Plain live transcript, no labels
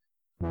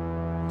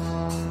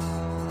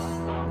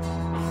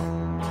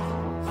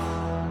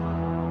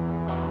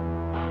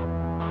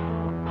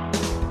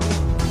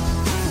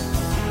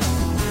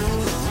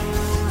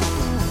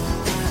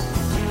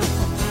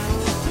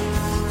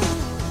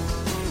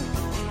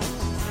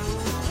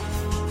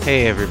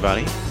Hey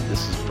everybody,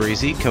 this is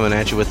Breezy coming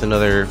at you with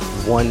another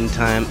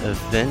one-time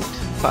event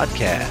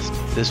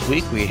podcast. This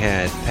week we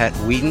had Pat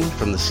Wheaton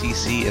from the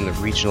CC and the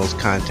Regionals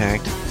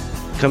Contact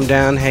come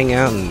down, hang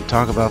out, and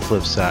talk about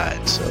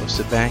Flipside. So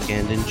sit back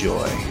and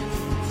enjoy.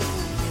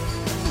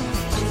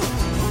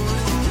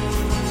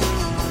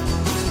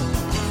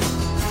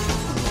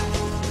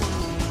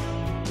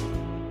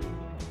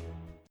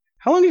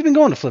 How long have you been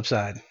going to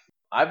Flipside?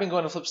 I've been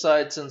going to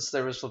Flipside since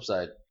there was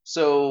Flipside.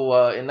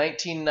 So in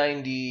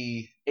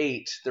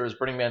 1998, there was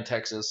Burning Man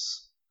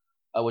Texas,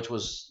 which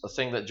was a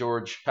thing that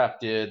George Papp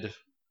did,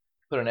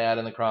 put an ad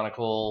in the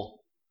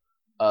Chronicle,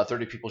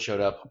 30 people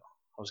showed up.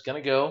 I was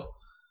going to go,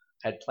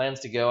 had plans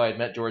to go. I had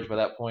met George by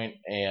that point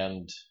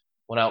and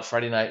went out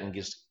Friday night and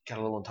just got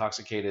a little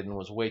intoxicated and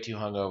was way too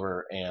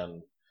hungover.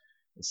 And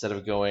instead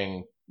of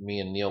going, me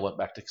and Neil went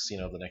back to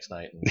casino the next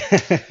night.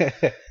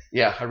 And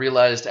yeah, I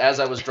realized as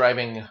I was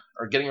driving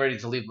or getting ready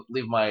to leave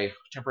my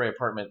temporary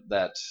apartment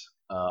that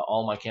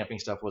all my camping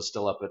stuff was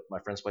still up at my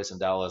friend's place in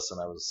Dallas, and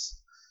that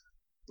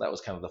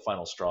was kind of the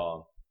final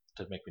straw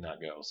to make me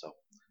not go. So,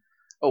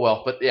 oh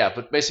well. But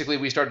basically,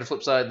 we started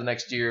Flipside the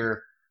next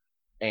year,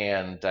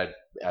 and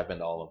I've been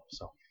to all of them.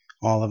 So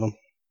all of them.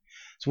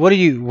 So what do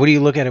you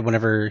look at it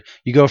whenever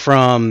you go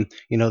from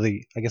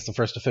the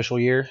first official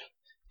year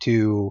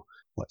to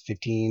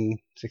 15,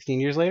 16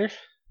 years later?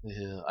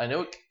 Yeah, I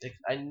know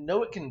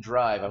it can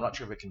drive. I'm not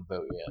sure if it can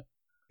vote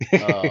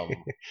yet.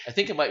 I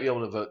think it might be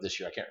able to vote this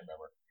year. I can't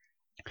remember.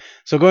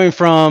 So going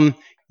from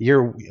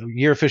your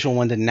official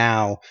one to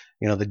now,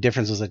 the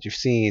differences that you've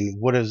seen,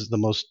 what is the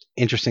most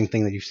interesting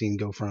thing that you've seen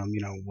go from,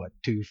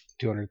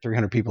 200,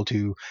 300 people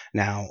to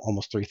now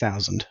almost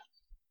 3,000?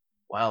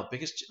 Wow,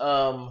 biggest that's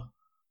a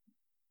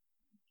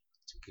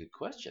good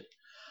question.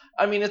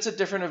 I mean, it's a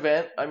different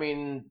event. I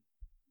mean,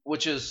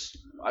 which is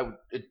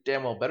it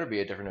damn well better be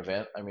a different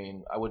event. I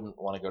mean, I wouldn't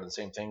want to go to the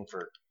same thing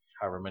for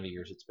however many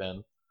years it's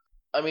been.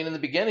 I mean, in the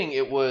beginning,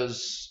 it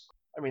was,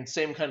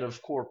 same kind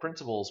of core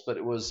principles, but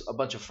it was a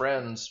bunch of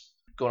friends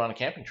going on a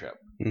camping trip.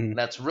 Mm-hmm. And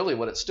that's really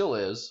what it still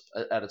is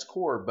at its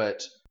core.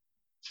 But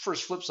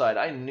first Flipside,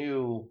 I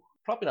knew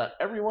probably not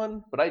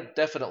everyone, but I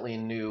definitely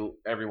knew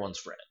everyone's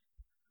friend.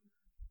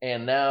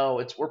 And now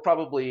there's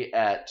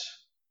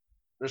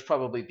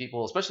probably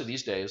people, especially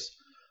these days,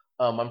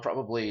 I'm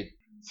probably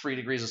 3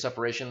 degrees of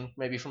separation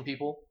maybe from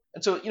people.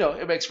 And so,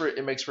 it makes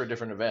for a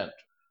different event.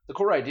 The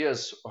core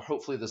ideas are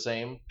hopefully the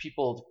same.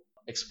 People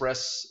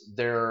express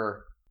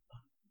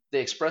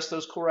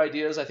those core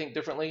ideas, I think,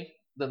 differently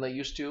than they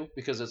used to,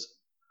 because it's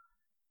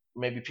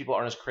maybe people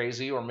aren't as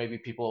crazy, or maybe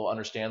people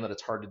understand that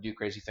it's hard to do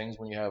crazy things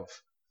when you have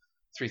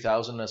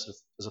 3,000 as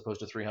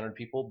opposed to 300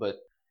 people. But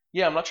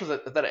yeah, I'm not sure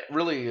that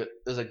really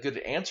is a good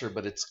answer,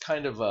 but it's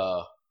kind of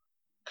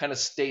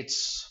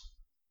states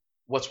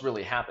what's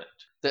really happened.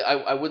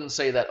 I wouldn't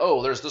say that,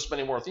 oh, there's this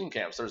many more theme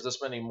camps, there's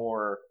this many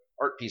more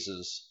art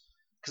pieces,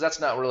 because that's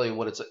not really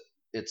what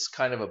it's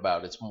kind of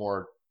about. It's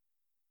more,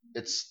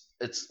 it's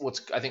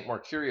what's I think more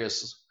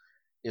curious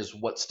is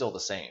what's still the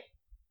same,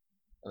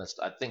 and that's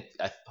I think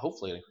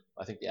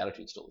the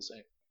attitude's still the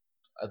same.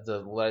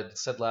 What I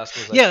said last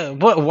was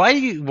but why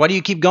do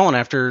you keep going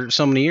after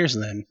so many years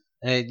then?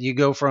 You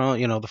go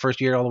from the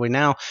first year all the way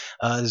now.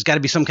 There's got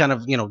to be some kind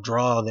of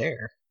draw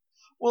there.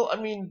 Well,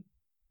 I mean,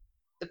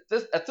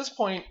 at this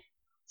point,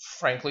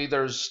 frankly,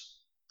 there's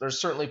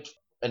certainly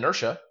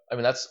inertia. I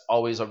mean, that's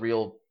always a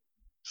real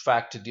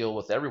fact to deal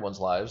with everyone's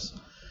lives.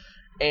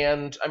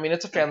 And I mean,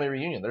 it's a family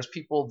reunion. There's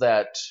people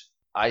that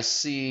I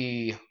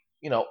see,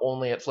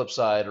 only at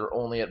Flipside, or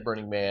only at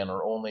Burning Man,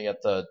 or only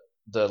at the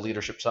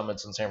leadership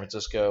summits in San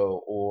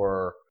Francisco,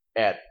 or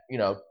at,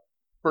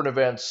 burn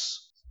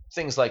events,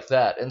 things like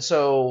that. And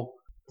so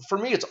for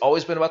me, it's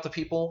always been about the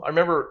people. I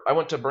remember I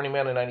went to Burning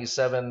Man in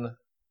 97,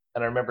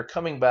 and I remember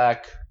coming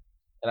back,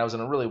 and I was in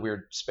a really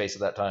weird space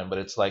at that time, but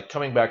it's like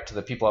coming back to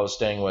the people I was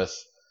staying with,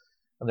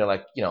 and they're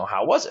like,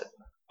 how was it?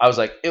 I was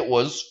like, it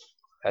was,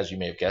 as you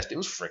may have guessed, it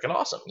was freaking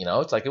awesome.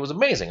 It's like, it was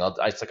amazing.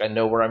 It's like, I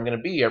know where I'm going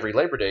to be every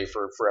Labor Day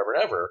for forever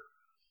and ever.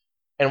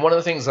 And one of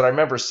the things that I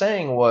remember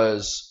saying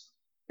was,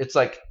 it's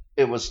like,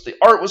 the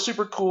art was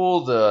super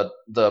cool.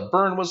 The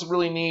burn was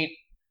really neat,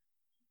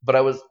 but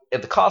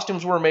the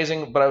costumes were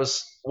amazing. But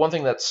one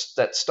thing that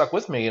stuck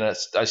with me, and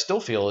I still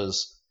feel,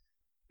 is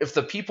if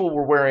the people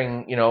were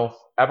wearing,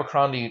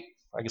 Abercrombie,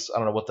 I guess, I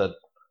don't know what the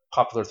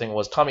popular thing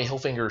was, Tommy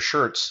Hilfiger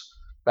shirts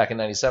back in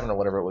 97 or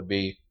whatever it would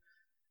be,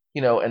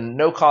 and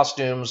no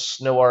costumes,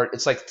 no art.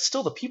 It's like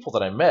still the people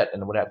that I met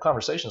and would have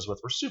conversations with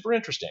were super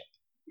interesting.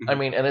 Mm-hmm. I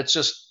mean, and it's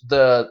just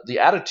the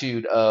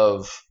attitude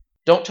of,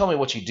 don't tell me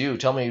what you do,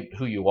 tell me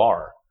who you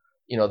are.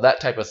 That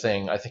type of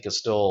thing I think is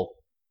still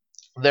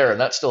there, and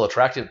that's still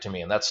attractive to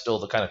me, and that's still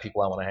the kind of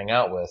people I want to hang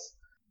out with.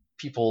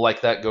 People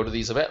like that go to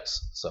these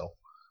events. So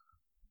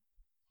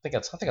I think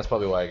that's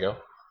probably why I go.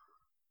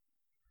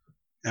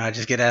 I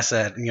just get asked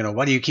that,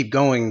 why do you keep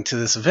going to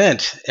this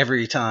event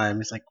every time?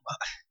 It's like, what?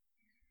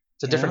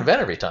 It's a different event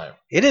every time.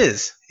 It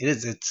is.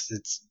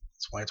 It's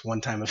why it's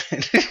one-time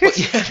event. Well,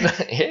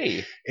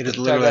 hey, it is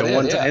literally a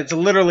one-time. Yeah. It's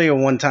literally a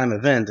one-time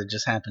event that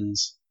just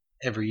happens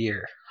every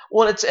year.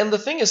 Well, and the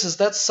thing is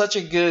that's such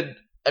a good.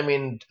 I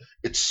mean,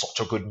 it's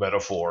such a good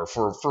metaphor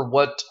for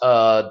what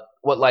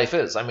life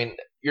is. I mean,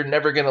 you're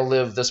never gonna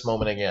live this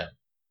moment again,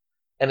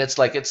 and it's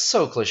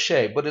so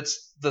cliche. But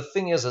it's the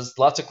thing is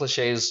lots of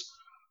cliches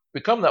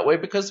become that way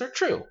because they're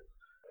true.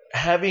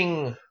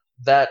 Having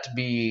that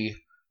be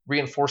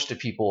reinforced to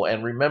people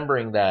and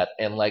remembering that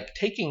and like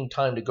taking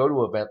time to go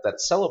to an event that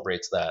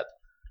celebrates that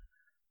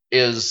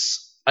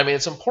is, I mean,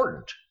 it's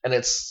important. And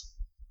it's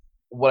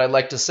what I'd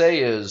like to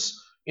say is,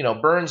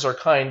 burns are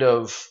kind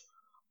of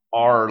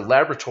our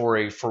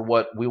laboratory for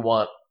what we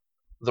want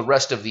the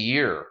rest of the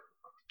year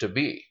to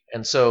be.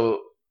 And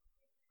so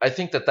I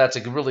think that that's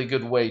a really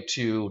good way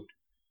to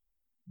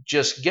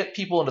just get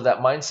people into that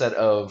mindset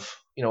of,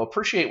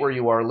 appreciate where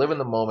you are, live in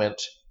the moment.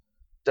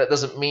 That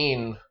doesn't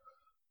mean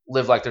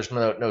live like there's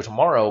no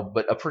tomorrow,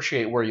 but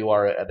appreciate where you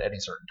are at any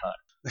certain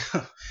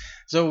time.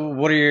 So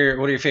what are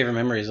your favorite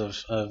memories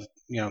of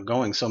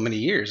going so many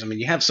years? I mean,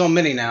 you have so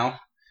many now.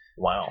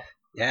 Wow.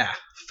 Yeah.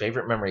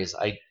 Favorite memories.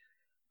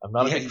 I'm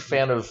not a big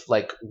fan of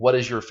like what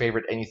is your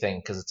favorite anything,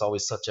 because it's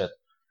always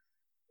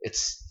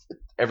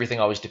everything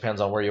always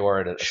depends on where you are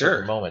at a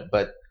certain moment.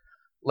 But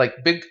like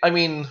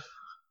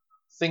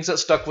things that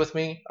stuck with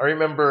me. I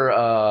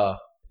remember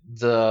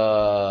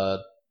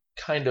the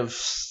kind of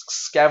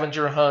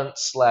scavenger hunt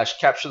 /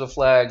 capture the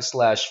flag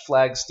 /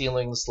 flag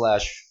stealing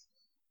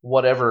 /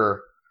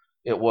 whatever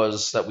it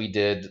was that we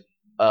did.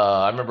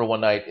 I remember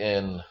one night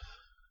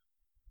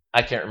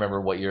I can't remember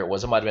what year it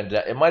was. It might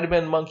have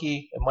been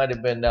Monkey. It might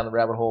have been down the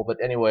rabbit hole. But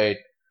anyway,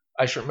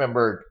 I just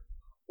remember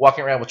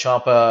walking around with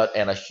Champa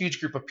and a huge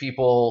group of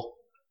people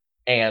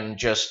and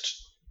just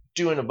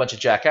doing a bunch of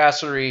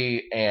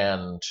jackassery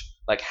and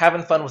like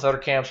having fun with other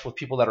camps with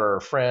people that are our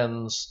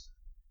friends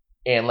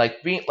and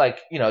like being like,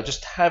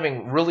 just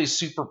having really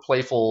super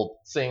playful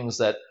things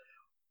that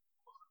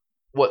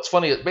what's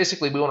funny is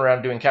basically we went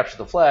around doing capture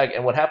the flag,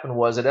 and what happened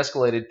was it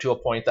escalated to a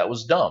point that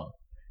was dumb.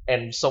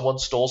 And someone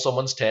stole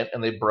someone's tent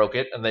and they broke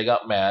it and they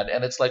got mad.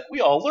 And it's like, we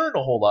all learned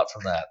a whole lot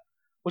from that,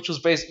 which was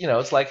basically,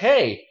 it's like,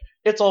 hey,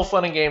 it's all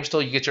fun and games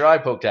till you get your eye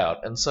poked out.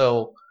 And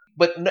so,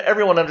 but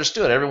everyone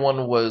understood.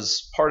 Everyone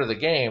was part of the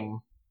game.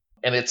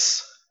 And it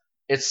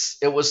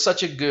was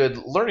such a good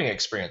learning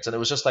experience. And it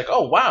was just like,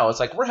 oh, wow. It's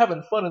like, we're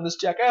having fun in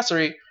this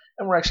jackassery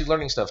and we're actually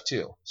learning stuff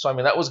too. So, I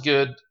mean, that was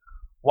good.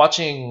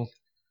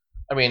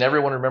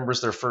 Everyone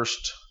remembers their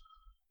first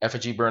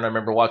effigy burn. I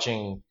remember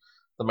watching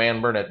the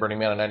man burn at Burning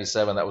Man in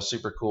 '97. That was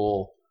super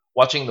cool.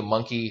 Watching the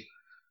monkey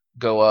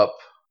go up,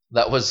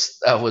 that was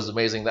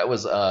amazing. That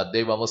was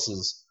Dave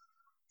Umlis's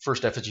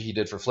first effigy he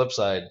did for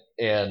Flipside.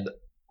 And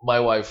my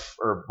wife,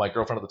 or my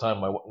girlfriend at the time,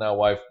 my now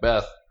wife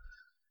Beth,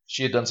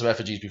 she had done some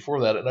effigies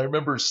before that. And I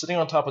remember sitting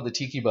on top of the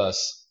tiki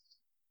bus,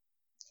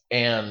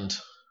 and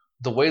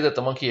the way that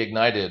the monkey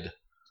ignited, it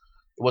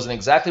wasn't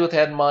exactly what they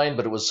had in mind,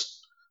 but it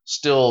was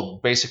still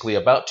basically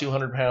about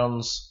 200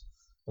 pounds.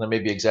 And I may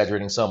be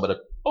exaggerating some, but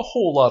a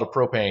whole lot of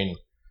propane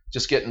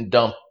just getting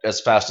dumped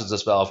as fast as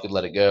this valve could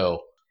let it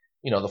go.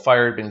 The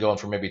fire had been going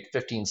for maybe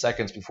 15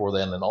 seconds before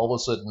then, and all of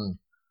a sudden,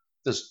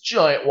 this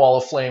giant wall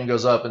of flame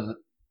goes up, and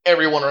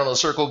everyone around the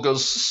circle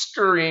goes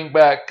scurrying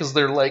back because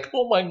they're like,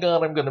 "Oh my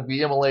god, I'm going to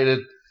be immolated."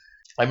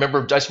 I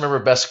just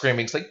remember Beth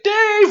screaming, "It's like,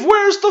 Dave,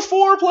 where's the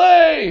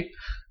foreplay?"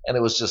 And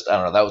it was just,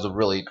 I don't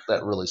know,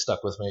 that really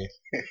stuck with me.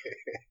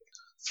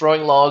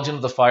 Throwing logs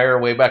into the fire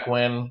way back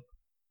when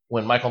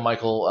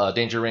Michael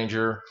Danger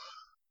Ranger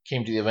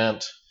came to the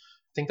event.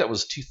 I think that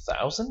was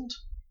 2000. I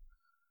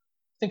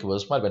think it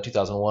might have been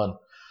 2001.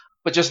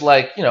 But just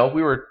like, we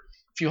were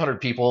a few hundred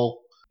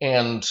people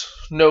and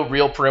no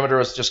real perimeter.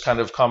 It's just kind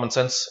of common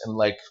sense, and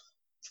like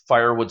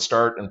fire would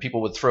start and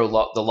people would throw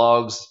the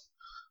logs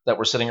that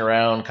were sitting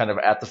around kind of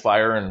at the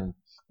fire, and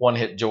one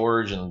hit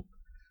George. And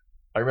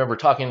I remember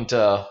talking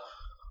to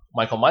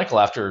Michael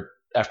after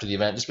the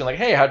event, just being like,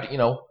 "Hey,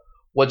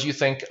 what do you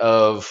think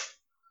of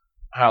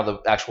how the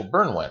actual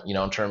burn went,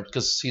 in terms,"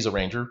 because he's a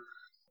ranger,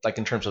 like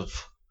in terms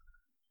of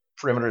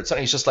perimeter, it's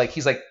he's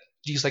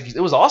like,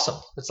 it was awesome.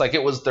 It's like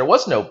there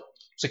was no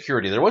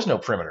security, there was no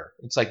perimeter.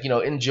 It's like,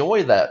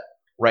 enjoy that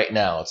right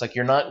now. It's like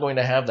you're not going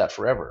to have that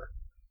forever.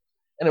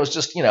 And it was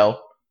just,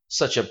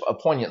 such a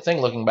poignant thing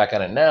looking back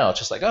at it now. It's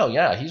just like, oh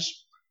yeah,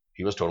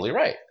 he was totally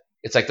right.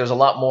 It's like there's a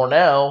lot more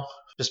now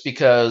just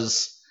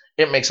because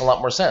it makes a lot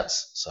more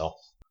sense. So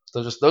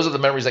those are the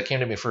memories that came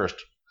to me first.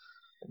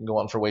 I can go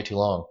on for way too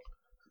long.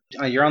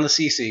 You're on the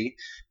CC,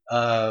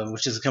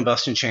 which is a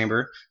combustion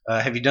chamber.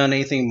 Have you done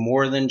anything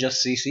more than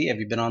just CC? Have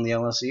you been on the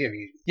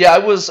LLC? Yeah, I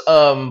was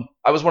one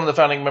of the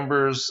founding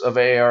members of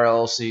AAR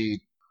LLC.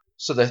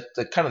 So the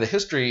kind of the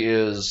history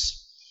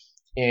is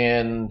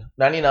in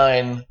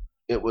 '99,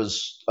 it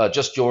was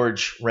just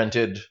George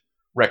rented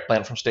Rec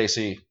Plant from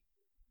Stacy,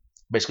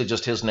 basically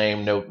just his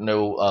name,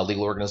 no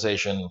legal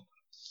organization.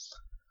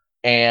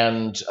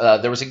 And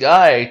there was a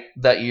guy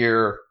that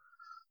year,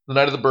 the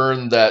night of the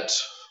burn, that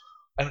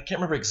I can't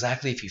remember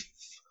exactly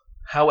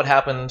how it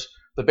happened,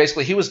 but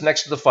basically he was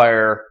next to the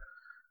fire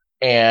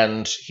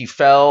and he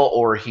fell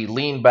or he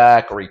leaned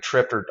back or he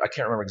tripped, or I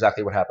can't remember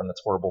exactly what happened.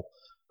 That's horrible.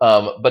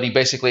 But he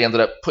basically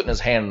ended up putting his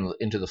hand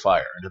into the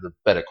fire, into the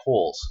bed of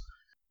coals.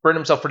 Burned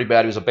himself pretty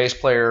bad. He was a bass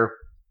player.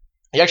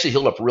 He actually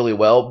healed up really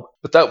well,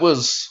 but that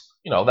was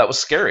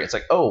scary. It's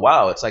like, oh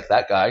wow, it's like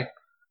that guy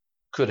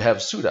could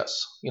have sued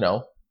us,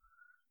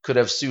 could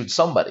have sued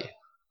somebody,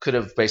 could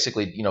have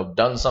basically,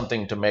 done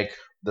something to make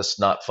this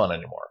not fun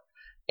anymore.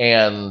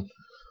 And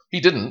he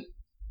didn't.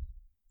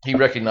 He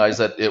recognized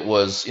that it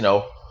was,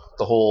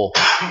 the whole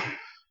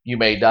you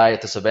may die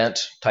at this event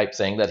type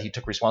thing, that he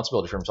took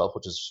responsibility for himself,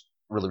 which is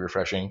really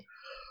refreshing.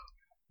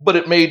 But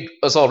it made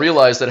us all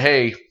realize that,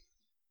 hey,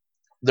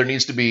 there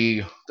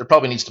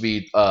probably needs to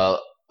be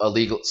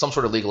some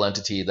sort of legal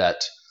entity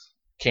that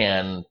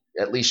can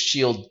at least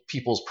shield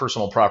people's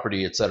personal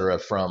property, etc.,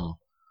 from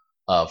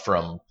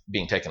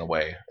being taken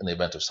away in the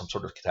event of some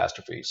sort of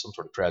catastrophe, some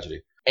sort of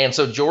tragedy. And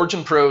so George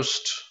and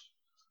Prost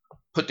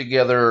put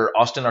together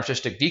Austin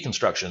Artistic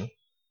Deconstruction.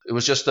 It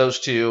was just those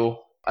two.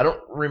 I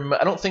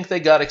don't think they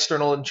got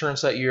external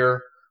insurance that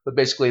year, but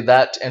basically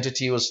that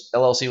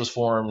LLC was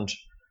formed,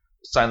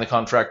 signed the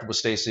contract with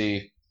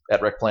Stacy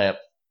at Rec Plant.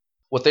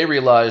 What they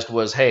realized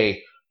was,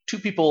 hey, two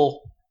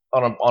people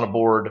on a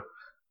board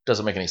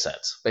doesn't make any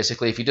sense.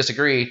 Basically, if you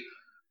disagree,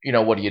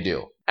 what do you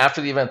do?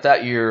 After the event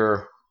that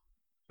year,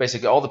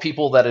 basically all the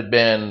people that had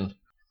been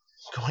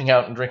going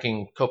out and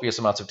drinking copious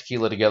amounts of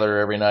tequila together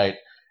every night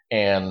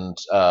and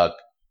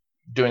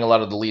doing a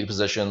lot of the lead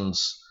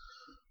positions,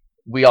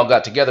 we all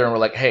got together and we're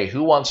like, hey,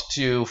 who wants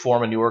to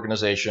form a new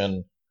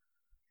organization?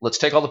 Let's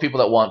take all the people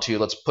that want to,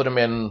 let's put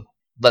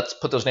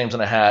those names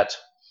in a hat,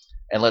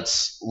 and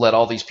let's let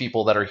all these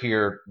people that are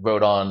here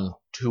vote on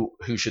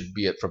who should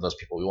be it from those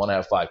people. We want to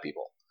have 5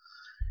 people.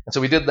 And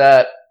so we did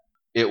that.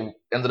 It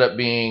ended up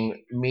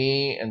being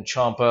me and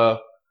Champa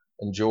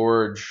and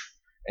George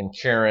and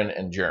Karen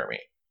and Jeremy.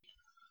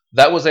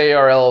 That was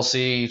AAR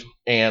LLC,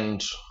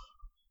 and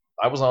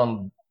I was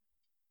on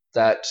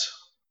that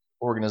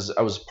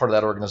I was part of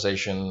that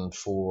organization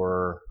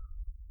for,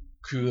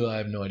 I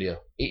have no idea,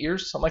 8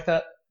 years, something like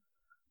that.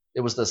 It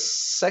was the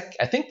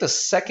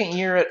second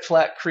year at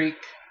Flat Creek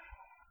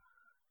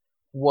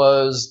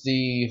was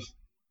the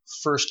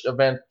first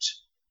event,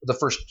 the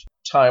first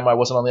time I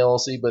wasn't on the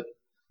LLC, but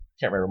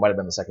can't remember. It might have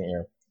been the second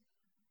year.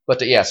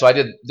 But yeah, so I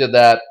did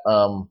that. I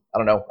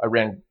don't know. I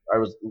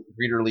was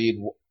reader lead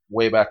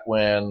way back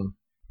when.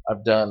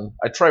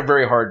 I try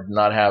very hard to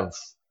not have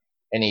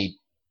any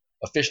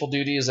official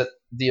duties at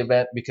the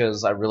event,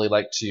 because I really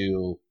like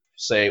to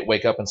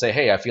wake up and say,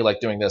 hey, I feel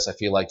like doing this, I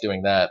feel like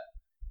doing that.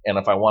 And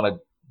if I want to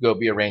go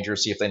be a ranger,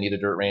 see if they need a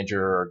dirt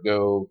ranger, or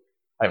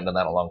I haven't done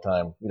that in a long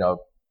time,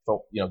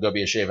 go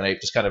be a shaven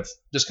ape, just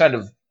kind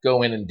of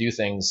go in and do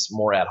things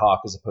more ad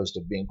hoc as opposed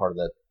to being part of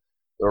the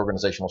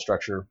organizational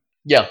structure.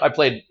 Yeah, I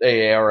played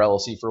AAR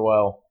LLC for a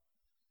while.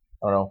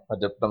 I don't know.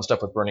 I've done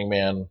stuff with Burning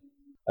Man.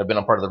 I've been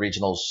a part of the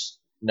regionals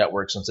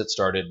network since it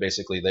started.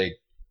 Basically, I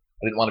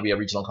didn't want to be a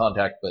regional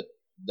contact, but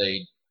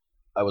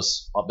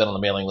I've been on the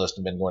mailing list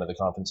and been going to the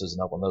conferences and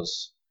helping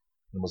those.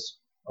 And was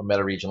a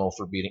meta regional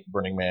for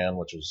Burning Man,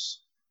 which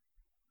was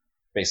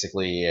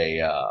basically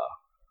a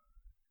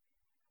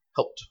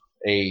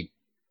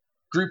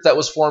group that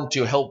was formed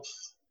to help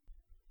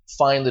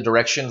find the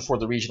direction for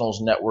the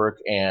regionals network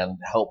and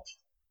help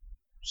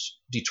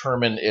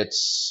determine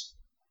its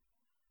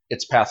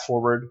path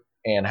forward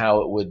and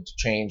how it would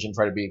change, and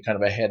try to be kind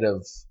of ahead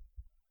of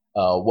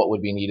what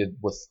would be needed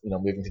with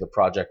moving to the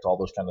project, all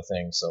those kind of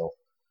things. So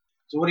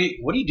what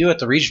do you do at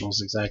the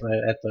regionals exactly,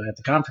 at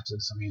the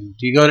conferences? I mean,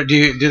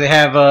 do they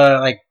have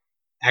like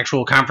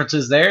actual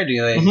conferences there?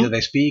 Do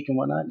they speak and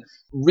whatnot?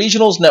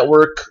 Regionals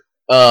network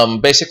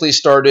basically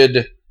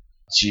started.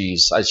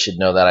 Geez, I should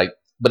know that.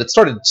 But it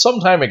started some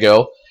time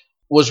ago.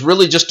 Was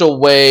really just a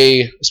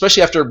way,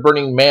 especially after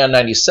Burning Man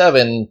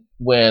 97,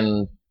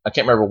 when I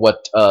can't remember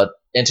what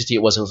entity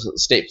it was the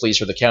state police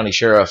or the county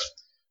sheriff,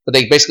 but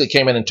they basically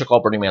came in and took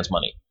all Burning Man's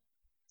money,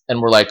 and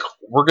were like,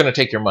 we're going to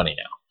take your money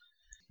now.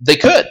 They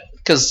could,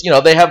 because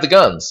they have the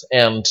guns,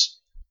 and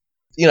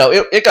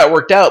it got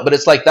worked out. But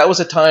it's like that was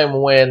a time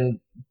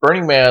when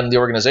Burning Man, the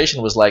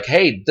organization, was like,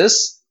 hey,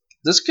 this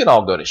can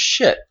all go to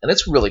shit, and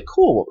it's really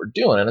cool what we're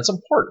doing, and it's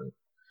important.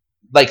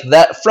 Like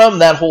that, from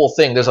that whole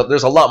thing, there's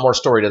a lot more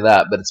story to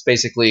that, but it's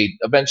basically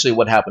eventually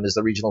what happened is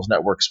the regionals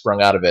network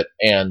sprung out of it,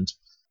 and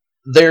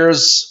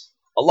there's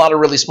a lot of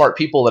really smart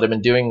people that have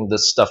been doing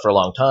this stuff for a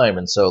long time,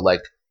 and so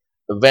like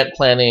event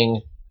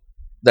planning,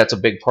 that's a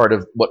big part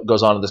of what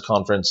goes on in this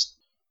conference.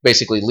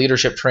 Basically,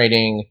 leadership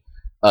training,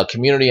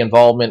 community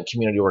involvement,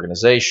 community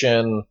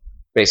organization,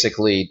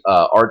 basically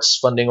arts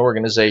funding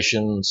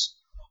organizations,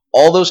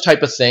 all those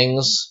type of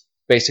things.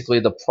 Basically,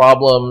 the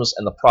problems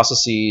and the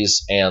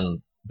processes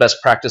and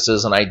best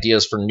practices and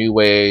ideas for new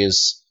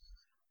ways,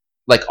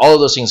 like all of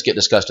those things get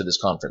discussed at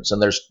this conference.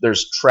 And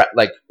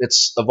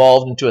it's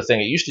evolved into a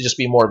thing. It used to just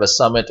be more of a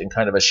summit and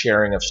kind of a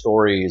sharing of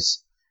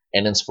stories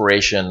and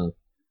inspiration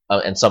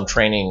and some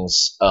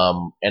trainings.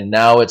 And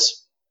now it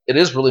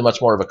is really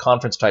much more of a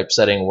conference type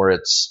setting, where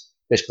it's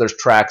basically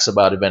there's tracks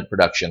about event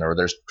production, or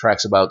there's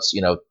tracks about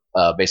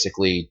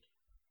basically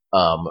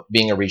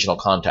being a regional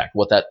contact,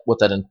 what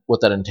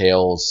that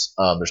entails.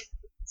 There's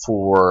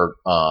for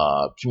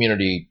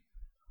community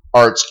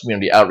arts,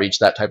 community outreach,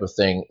 that type of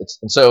thing.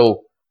 And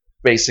so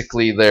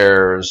basically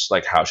there's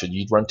like, how should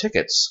you run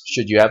tickets?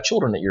 Should you have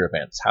children at your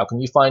events? How can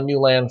you find new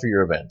land for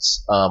your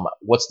events?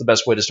 What's the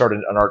best way to start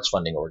an arts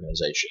funding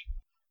organization?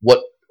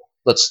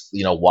 Let's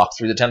walk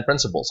through the 10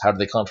 principles. How do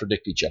they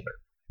contradict each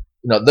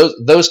other?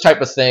 Those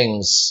type of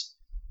things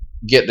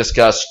get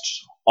discussed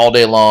all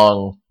day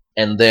long,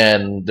 and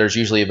then there's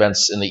usually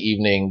events in the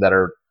evening that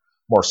are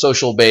more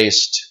social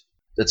based.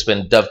 It's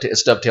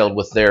dovetailed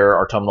with their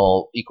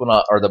autumnal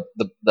equinox, or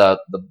the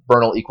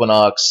vernal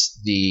equinox,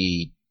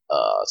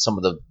 some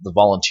of the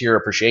volunteer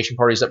appreciation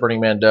parties that Burning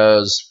Man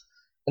does.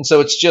 And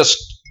so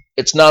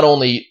it's not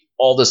only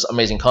all this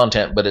amazing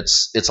content, but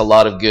it's a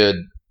lot of good.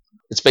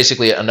 It's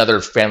basically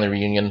another family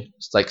reunion.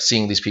 It's like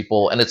seeing these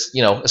people, and it's,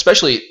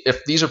 especially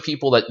if these are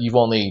people that you've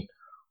only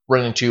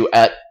run into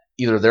at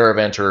either their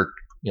event or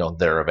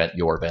their event,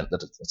 your event.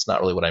 That's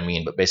not really what I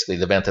mean, but basically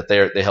the event that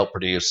they help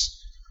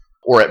produce,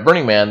 or at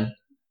Burning Man.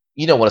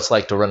 You know what it's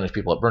like to run into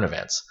people at burn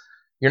events.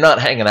 You're not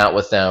hanging out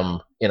with them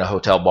in a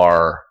hotel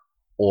bar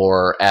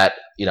or at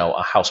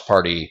a house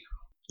party.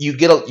 You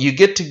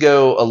get to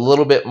go a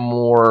little bit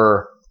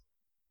more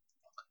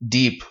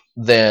deep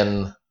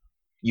than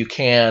you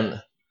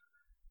can,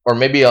 or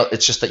maybe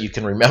it's just that you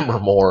can remember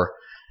more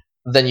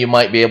than you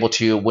might be able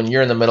to when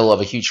you're in the middle of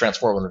a huge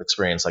transformative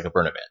experience like a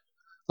burn event,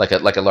 like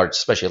a large,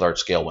 especially a large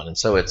scale one. And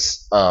so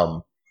it's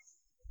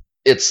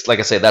like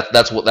I say,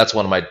 that's one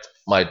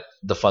of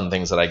the fun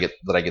things that I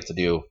get to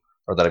do,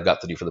 or that I've got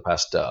to do for the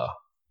past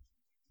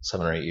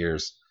 7 or 8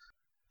 years.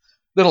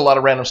 Did a lot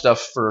of random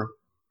stuff for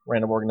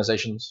random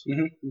organizations.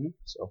 Mm-hmm.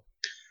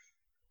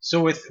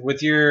 So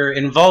with your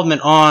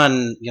involvement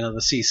on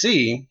the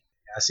CC,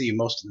 I see you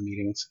most of the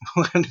meetings.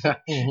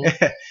 Mm-hmm.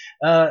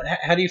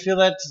 How do you feel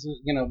that's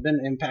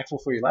been impactful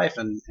for your life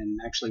and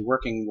actually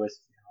working with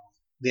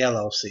the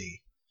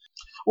LLC?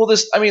 Well, the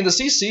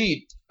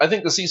CC, I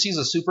think the CC is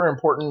a super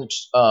important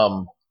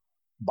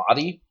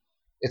body.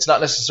 It's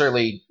not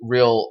necessarily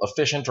real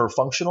efficient or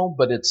functional,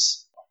 but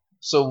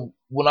so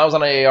when I was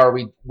on AAR,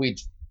 we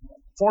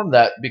formed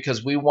that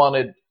because we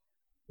wanted,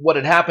 what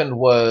had happened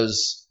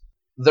was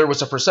there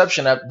was a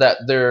perception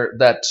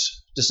that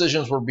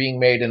decisions were being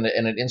made in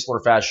an insular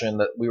fashion,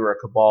 that we were a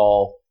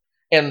cabal.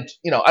 And,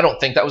 I don't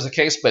think that was the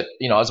case, but,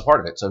 I was a part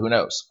of it. So who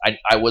knows?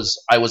 I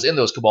was in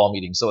those cabal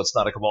meetings, so it's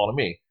not a cabal to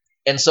me.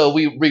 And so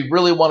we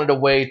really wanted a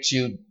way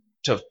to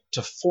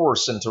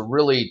force and to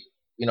really,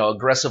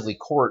 aggressively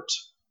court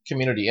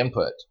community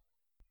input.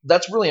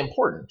 That's really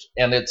important.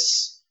 And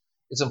it's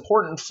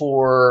important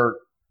for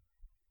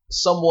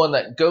someone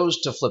that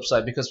goes to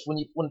Flipside, because when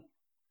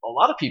a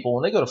lot of people,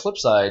 when they go to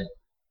Flipside,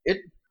 it,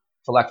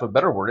 for lack of a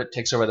better word, it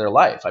takes over their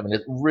life. I mean,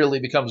 it really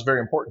becomes very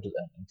important to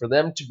them. And for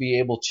them to be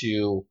able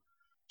to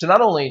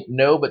not only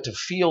know, but to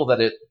feel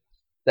that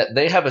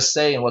they have a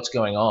say in what's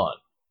going on.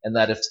 And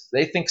that if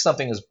they think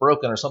something is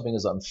broken or something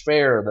is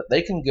unfair, that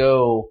they can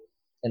go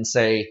and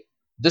say,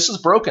 this is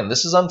broken,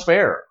 this is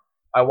unfair.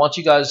 I want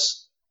you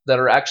guys that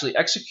are actually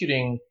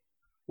executing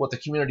what the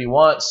community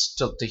wants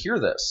to hear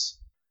this.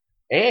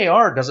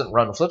 AAR doesn't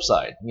run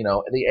Flipside.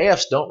 The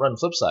AFs don't run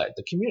Flipside.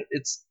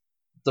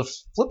 The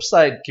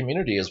Flipside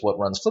community is what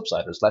runs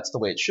Flipsiders. That's the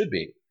way it should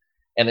be.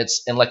 And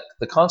like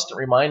the constant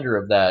reminder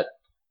of that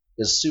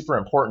is super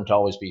important to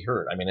always be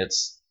heard. I mean,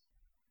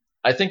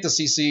 I think the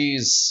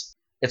CCs,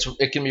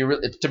 it can be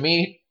to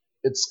me,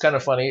 it's kind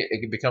of funny.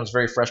 It becomes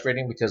very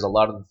frustrating because a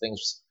lot of the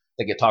things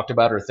that get talked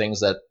about are things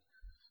that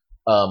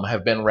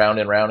have been round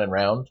and round and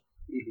round,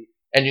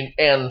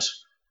 and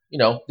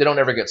they don't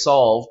ever get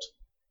solved.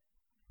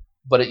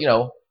 But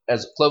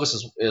as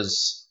Clovis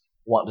is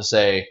wanting to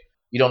say,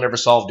 you don't ever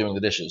solve doing the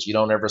dishes. You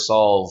don't ever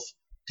solve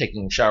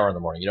taking a shower in the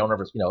morning. You don't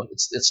ever,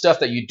 it's stuff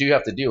that you do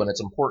have to do, and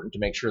it's important to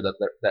make sure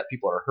that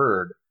people are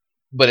heard.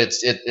 But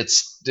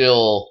it's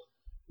still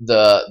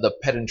the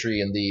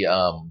pedantry and the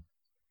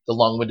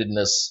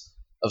long-windedness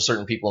of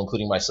certain people,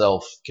 including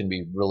myself, can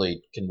be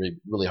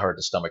really hard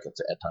to stomach at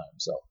times.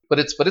 So, but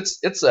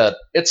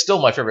it's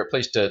still my favorite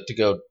place to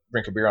go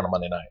drink a beer on a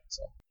Monday night.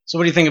 So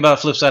what do you think about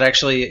Flipside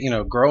actually,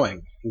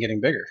 growing and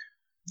getting bigger?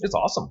 It's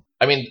awesome.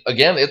 I mean,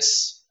 again,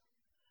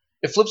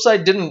 if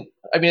Flipside didn't,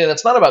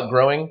 it's not about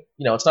growing.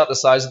 It's not the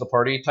size of the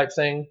party type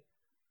thing.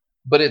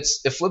 But if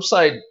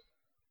Flipside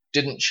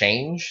didn't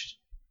change,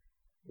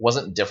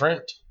 wasn't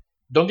different,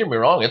 don't get me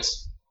wrong,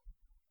 it's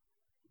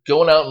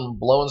going out and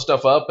blowing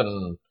stuff up,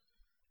 and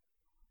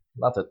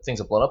not that things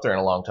have blown up there in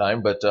a long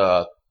time, but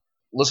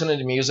listening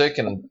to music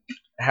and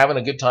having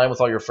a good time with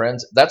all your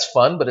friends, that's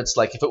fun. But it's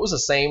like, if it was the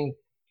same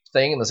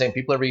thing and the same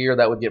people every year,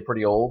 that would get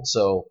pretty old.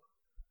 So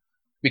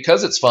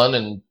because it's fun,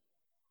 and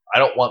I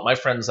don't want my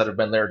friends that have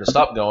been there to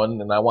stop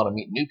going, and I want to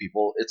meet new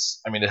people,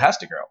 it has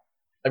to grow.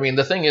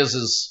 The thing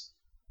is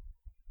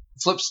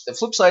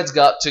Flipside's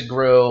got to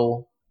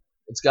grow.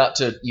 It's got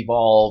to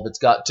evolve. It's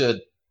got to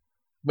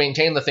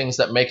maintain the things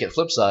that make it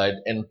Flipside,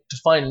 and to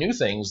find new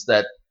things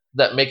that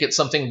make it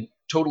something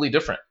totally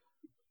different.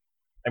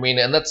 And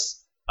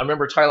I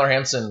remember Tyler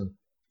Hansen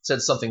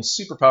said something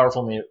super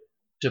powerful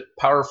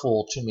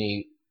to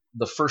me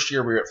the first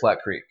year we were at Flat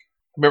Creek.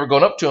 I remember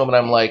going up to him and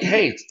I'm like,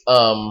 hey,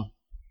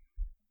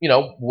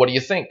 what do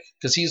you think?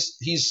 Because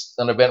he's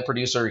an event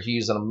producer.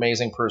 He's an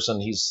amazing person.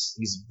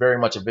 He's very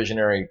much a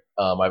visionary.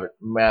 I have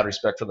mad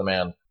respect for the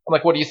man. I'm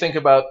like, what do you think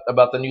about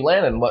the new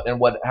land and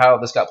how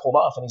this got pulled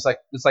off? And he's like,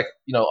 it's like,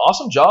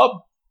 awesome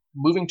job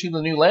moving to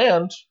the new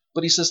land.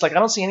 But he says, like, I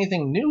don't see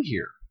anything new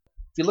here.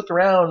 If you look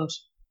around,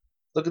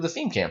 look at the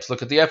theme camps,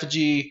 look at the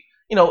effigy.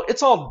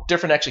 It's all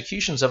different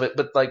executions of it.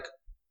 But like,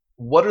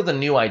 what are the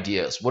new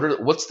ideas?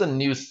 What's the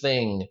new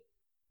thing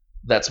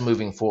that's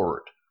moving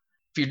forward?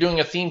 If you're doing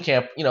a theme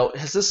camp,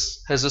 has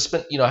this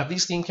been, have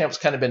these theme camps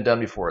kind of been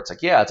done before? It's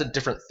like, yeah, it's a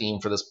different theme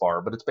for this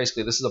bar, but it's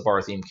basically, this is a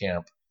bar theme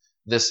camp.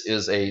 This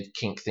is a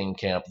kink theme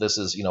camp. This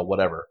is,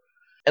 whatever.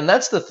 And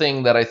that's the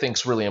thing that I think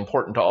is really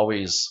important to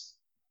always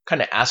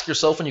kind of ask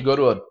yourself when you go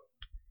to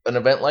an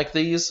event like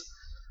these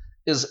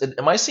is,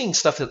 am I seeing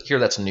stuff here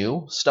that's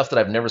new, stuff that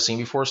I've never seen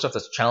before, stuff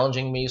that's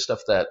challenging me,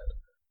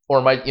 or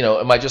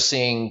am I just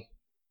seeing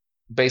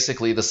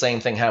basically the same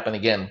thing happen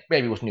again,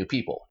 maybe with new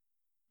people?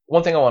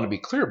 One thing I want to be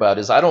clear about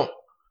is I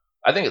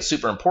think it's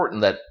super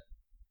important that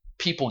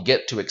people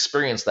get to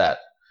experience that.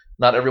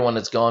 Not everyone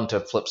that's gone to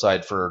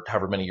Flipside for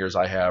however many years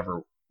I have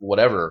or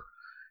whatever.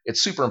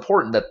 It's super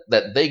important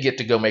that they get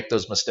to go make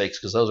those mistakes,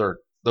 because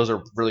those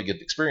are really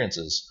good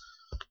experiences.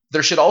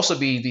 There should also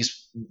be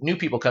these new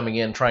people coming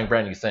in trying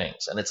brand new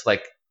things, and it's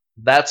like,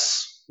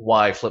 that's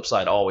why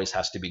Flipside always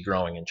has to be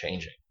growing and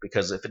changing,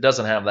 because if it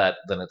doesn't have that,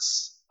 then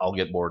I'll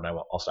get bored and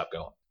I'll stop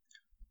going.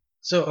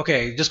 So,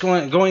 okay, just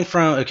going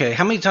from, okay,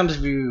 how many times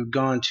have you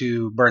gone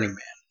to Burning Man?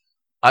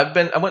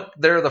 I went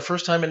there the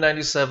first time in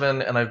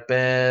 97, and I've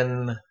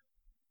been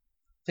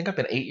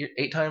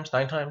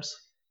 9 times.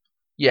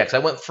 Yeah, because I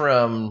went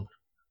from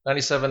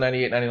 97,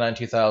 98, 99,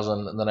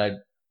 2000, and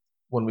then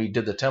when we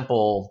did the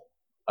temple,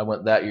 I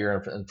went that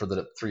year and for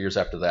the 3 years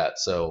after that.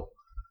 So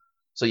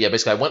yeah,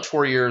 basically I went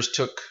 4 years,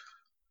 took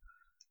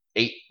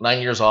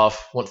 9 years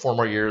off, went 4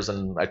 more years,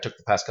 and I took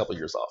the past couple of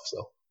years off,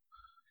 so.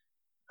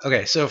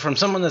 Okay, so from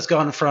someone that's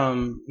gone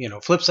from,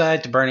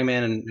 Flipside to Burning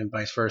Man and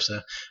vice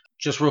versa,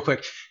 just real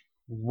quick,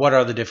 what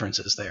are the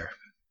differences there?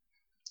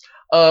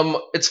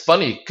 It's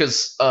funny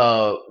because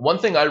one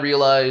thing I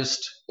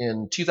realized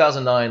in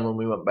 2009 when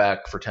we went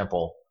back for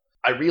Temple,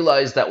 I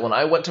realized that when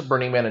I went to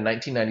Burning Man in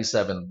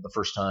 1997 the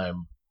first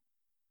time,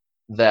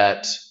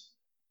 that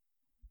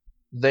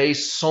they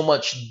so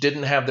much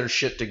didn't have their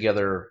shit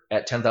together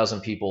at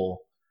 10,000 people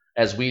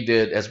as we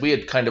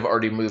had kind of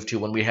already moved to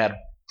when we had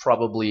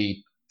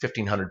probably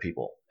 1,500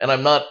 people. And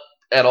I'm not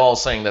at all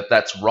saying that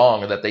that's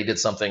wrong or that they did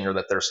something or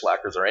that they're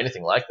slackers or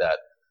anything like that.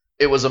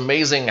 It was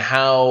amazing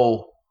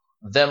how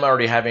them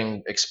already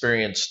having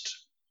experienced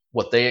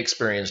what they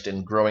experienced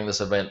in growing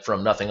this event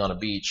from nothing on a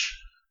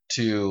beach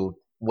to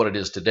what it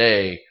is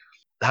today,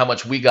 how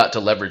much we got to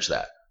leverage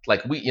that.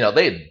 Like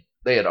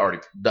they had already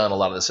done a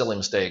lot of the silly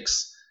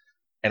mistakes,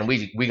 and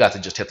we got to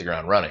just hit the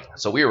ground running.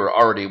 So we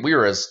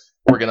were as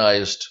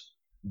organized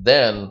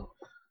then,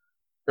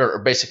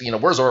 or basically,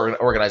 we're as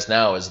organized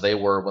now as they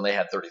were when they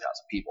had 30,000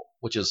 people,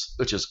 which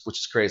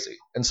is crazy.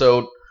 And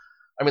so,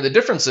 I mean, the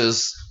difference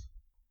is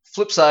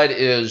Flipside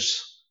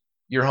is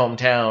your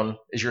hometown,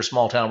 is your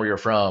small town where you're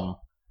from,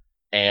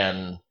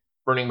 and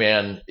Burning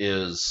Man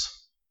is,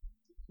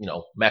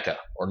 Mecca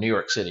or New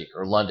York City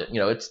or London.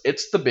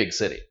 It's the big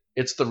city.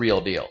 It's the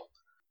real deal.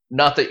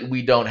 Not that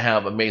we don't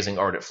have amazing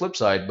art at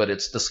Flipside, but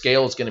the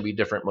scale is going to be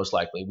different most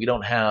likely. We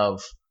don't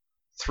have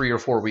 3 or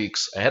 4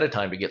 weeks ahead of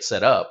time to get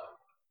set up.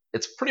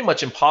 It's pretty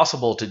much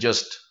impossible to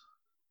just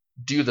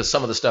do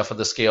some of the stuff at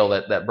the scale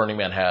that Burning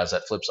Man has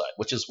at Flipside,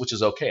 which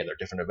is okay. They're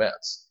different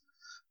events.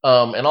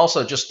 And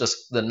also just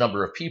the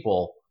number of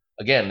people,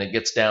 again, it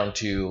gets down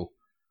to,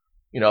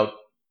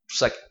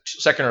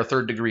 second or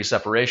third degree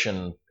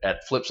separation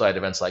at Flipside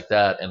events like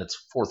that, and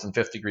it's fourth and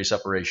fifth degree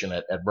separation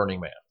at Burning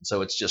Man.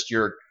 So it's just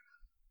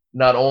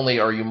not only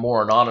are you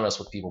more anonymous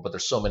with people, but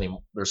there's so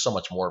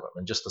much more of them,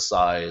 and just the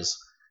size.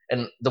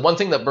 And the one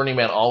thing that Burning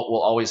Man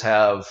will always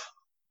have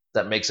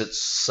that makes it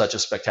such a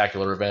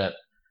spectacular event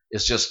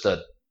is just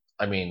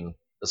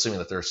assuming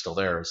that they're still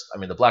there,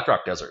 the Black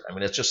Rock Desert.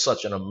 It's just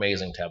such an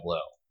amazing tableau.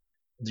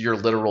 Your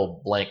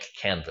literal blank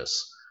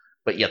canvas,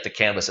 but yet the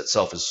canvas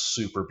itself is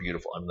super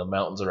beautiful. The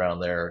mountains around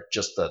there,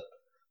 just the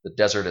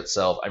desert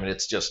itself.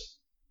 It's just,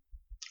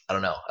 I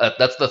don't know.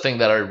 That's the thing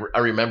that I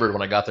remembered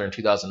when I got there in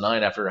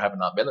 2009 after having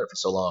not been there for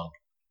so long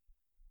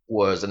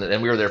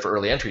and we were there for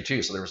early entry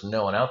too, so there was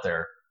no one out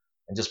there.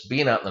 And just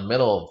being out in the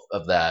middle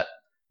of that,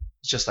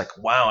 it's just like,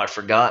 wow, I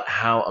forgot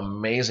how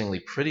amazingly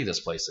pretty this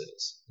place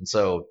is. And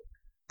so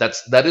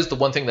that is the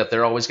one thing that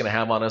they're always going to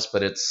have on us,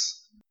 but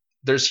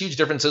there's huge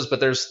differences, but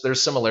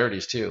there's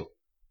similarities too.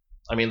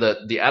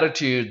 The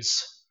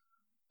attitudes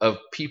of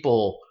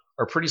people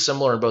are pretty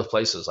similar in both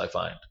places, I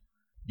find.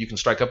 You can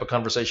strike up a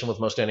conversation with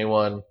most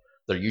anyone.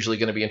 They're usually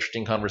going to be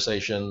interesting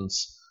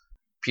conversations.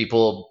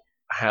 People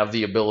have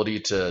the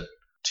ability to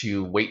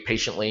wait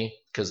patiently,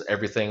 because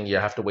you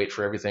have to wait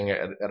for everything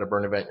at a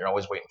burn event. You're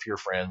always waiting for your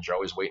friends. You're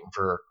always waiting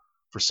for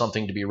for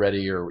something to be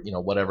ready, or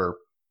whatever.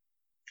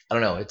 I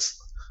don't know.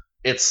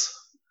 It's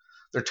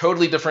they're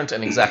totally different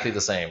and exactly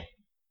the same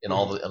in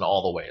all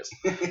the ways.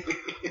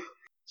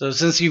 So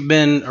since you've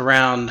been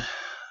around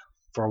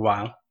for a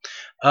while,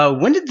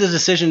 when did the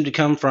decision to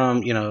come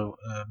from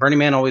Burning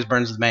Man always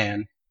burns the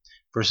man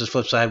versus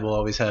Flipside will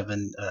always have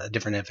a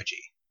different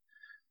effigy?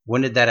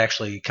 When did that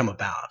actually come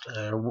about?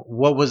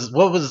 What was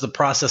the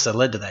process that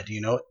led to that? Do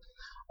you know it?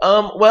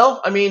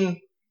 Well, I mean,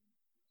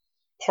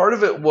 part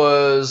of it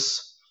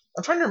was,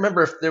 I'm trying to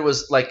remember if there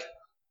was like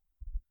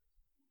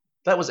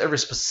that was ever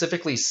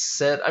specifically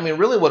said. I mean,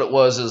 really what it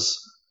was is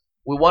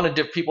we wanted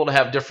people to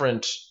have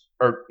different,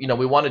 or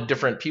we wanted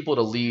different people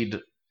to lead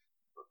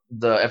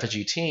the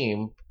effigy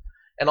team.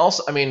 And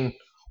also, I mean,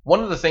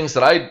 one of the things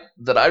that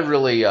I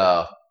really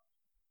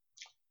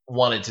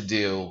wanted to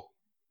do,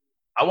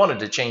 I wanted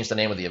to change the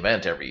name of the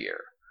event every year.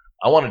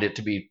 I wanted it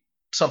to be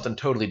something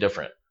totally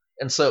different.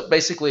 And so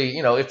basically,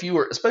 if you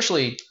were,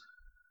 especially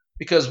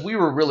because we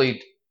were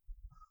really,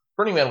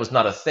 Burning Man was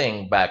not a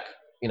thing back,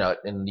 in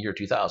the year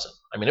 2000.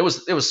 I mean, it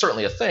was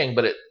certainly a thing,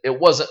 but it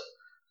wasn't,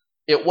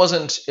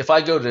 if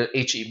I go to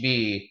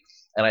HEB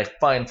and I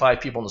find 5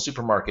 people in the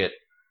supermarket,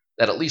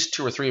 that at least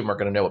 2 or 3 of them are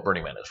going to know what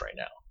Burning Man is right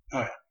now.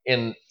 Oh,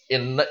 yeah.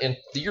 In the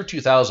year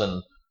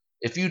 2000,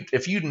 if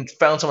you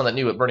found someone that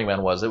knew what Burning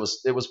Man was, it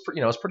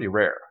was pretty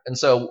rare. And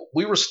so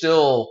we were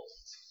still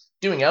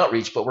doing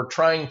outreach, but we're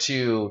trying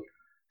to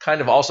kind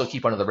of also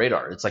keep under the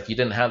radar. It's like you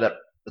didn't have that.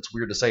 It's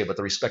weird to say, but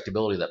the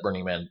respectability that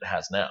Burning Man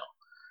has now.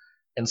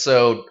 And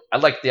so I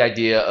like the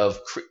idea of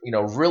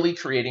really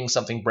creating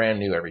something brand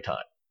new every time.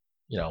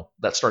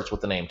 That starts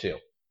with the name too.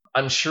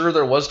 I'm sure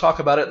there was talk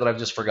about it that I've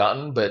just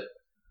forgotten, but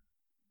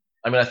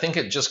I mean, I think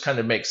it just kind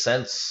of makes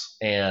sense,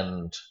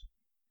 and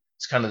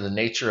it's kind of the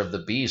nature of the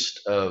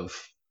beast of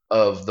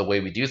the way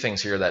we do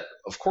things here, that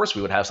of course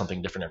we would have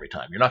something different every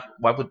time.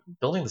 Why would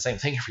building the same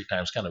thing every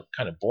time is kind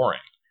of boring,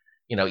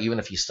 even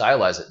if you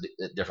stylize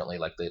it differently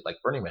like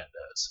Burning Man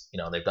does.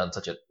 They've done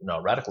such a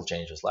radical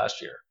changes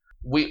last year.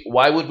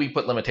 Why would we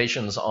put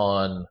limitations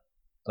on,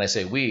 and I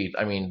say we,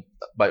 I mean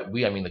by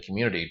we I mean the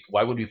community,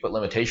 why would we put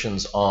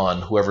limitations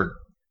on whoever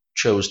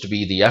chose to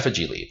be the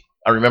effigy lead?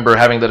 I remember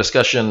having the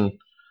discussion,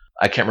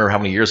 I can't remember how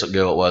many years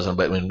ago it was,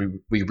 but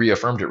when we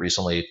reaffirmed it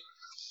recently,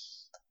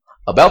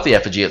 about the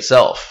effigy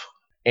itself,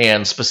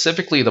 and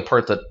specifically the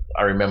part that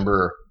I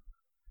remember,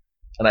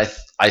 and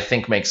I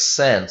think makes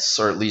sense,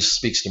 or at least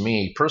speaks to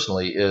me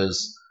personally,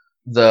 is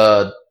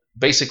the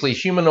basically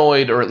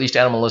humanoid, or at least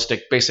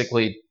animalistic,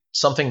 basically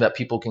something that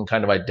people can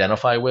kind of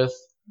identify with.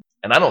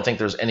 And I don't think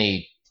there's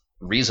any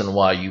reason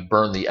why you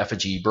burn the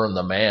effigy, burn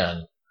the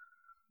man,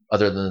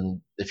 other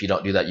than if you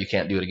don't do that, you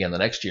can't do it again the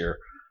next year.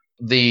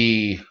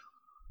 The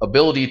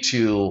ability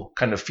to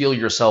kind of feel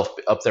yourself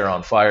up there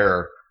on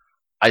fire,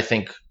 I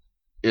think,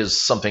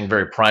 is something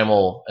very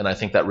primal, and I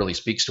think that really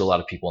speaks to a lot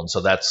of people. And so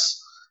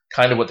that's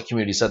kind of what the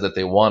community said that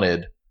they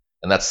wanted,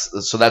 and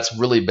that's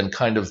really been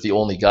kind of the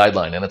only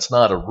guideline. And it's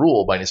not a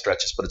rule by any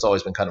stretches, but it's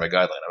always been kind of a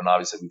guideline. I mean,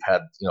 obviously we've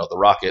had the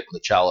rocket and the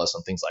chalice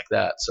and things like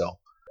that. So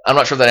I'm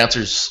not sure if that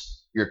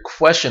answers your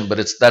question, but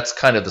that's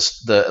kind of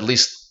the at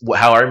least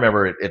how I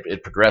remember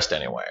it progressed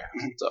anyway.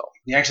 So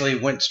you actually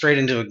went straight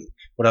into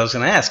what I was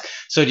going to ask.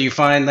 So do you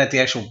find that the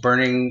actual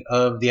burning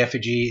of the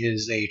effigy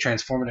is a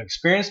transformative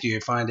experience? Do you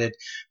find it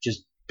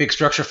just big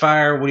structure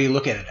fire? What do you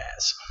look at it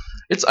as?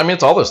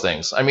 It's all those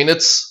things. I mean,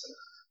 it's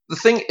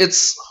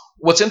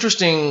what's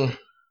interesting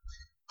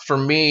for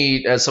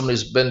me as someone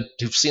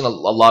who's seen a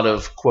lot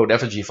of quote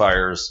effigy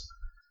fires,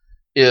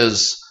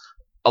 is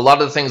a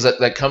lot of the things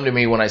that come to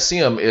me when I see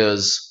them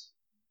is,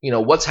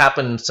 what's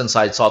happened since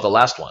I saw the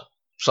last one.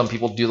 Some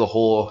people do the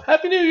whole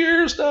Happy New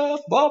Year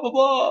stuff, blah, blah,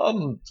 blah,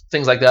 and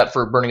things like that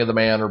for burning of the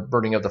man or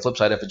burning of the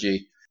Flipside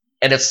effigy.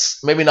 And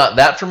it's maybe not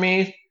that for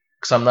me,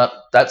 because I'm not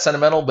that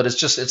sentimental, but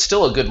it's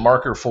still a good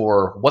marker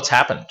for what's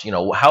happened.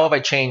 How have I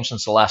changed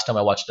since the last time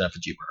I watched an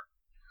effigy burn?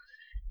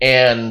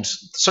 And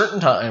certain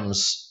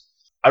times,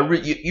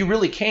 you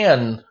really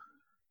can,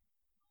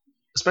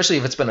 especially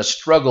if it's been a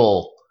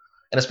struggle,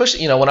 and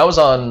especially, when I was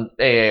on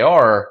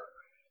AAR,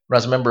 when I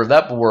was a member of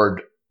that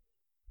board,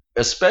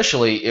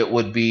 especially, it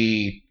was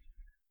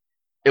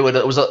a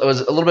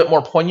little bit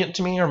more poignant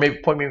to me, or maybe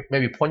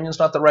poignant's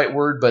not the right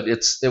word, but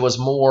it was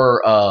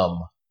more,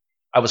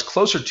 I was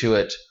closer to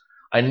it.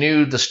 I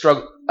knew the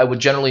struggle. I would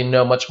generally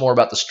know much more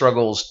about the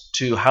struggles,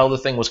 to how the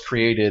thing was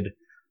created,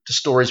 to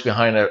stories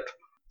behind it,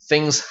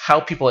 how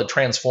people had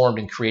transformed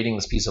in creating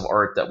this piece of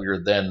art that we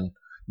were then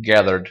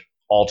gathered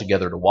all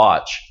together to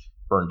watch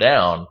burn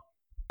down.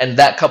 And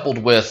that coupled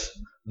with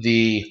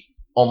the,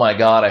 oh my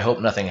God, I hope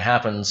nothing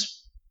happens,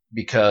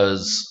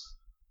 because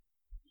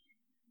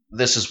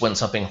this is when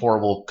something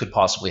horrible could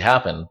possibly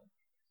happen.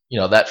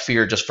 That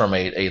fear just from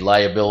a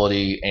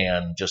liability,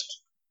 and just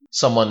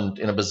someone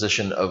in a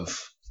position of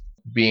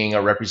being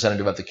a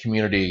representative of the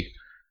community,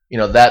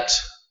 that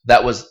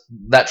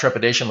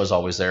trepidation was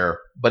always there.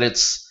 But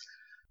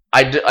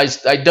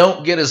I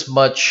don't get as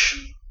much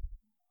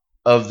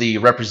of the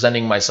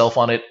representing myself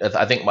on it.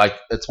 I think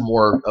it's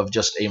more of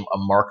just a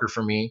marker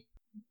for me.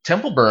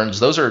 temple burns,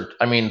 those are,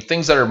 I mean,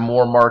 things that are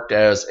more marked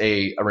as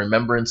a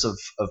remembrance of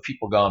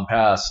people gone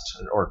past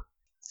or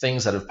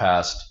things that have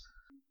passed.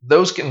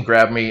 Those can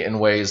grab me in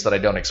ways that I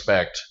don't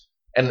expect.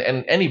 And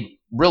any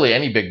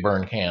big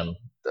burn can.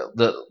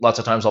 Lots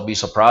of times I'll be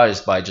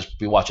surprised by just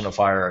be watching a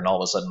fire and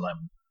all of a sudden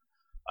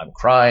I'm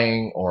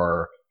crying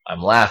or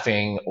I'm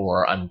laughing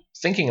or I'm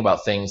thinking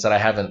about things that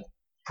I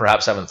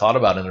perhaps haven't thought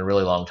about in a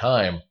really long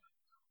time,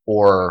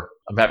 or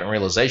I'm having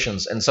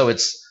realizations. And so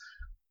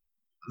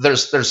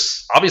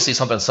there's obviously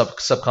something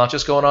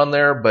subconscious going on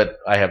there, but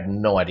I have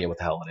no idea what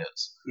the hell it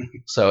is.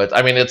 So it's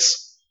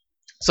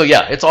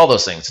all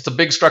those things. It's a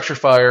big structure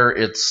fire.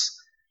 It's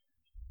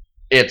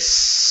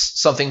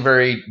something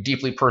very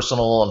deeply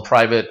personal and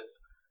private,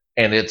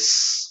 and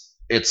it's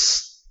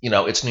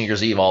New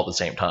Year's Eve all at the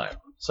same time.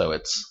 So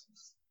it's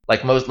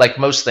like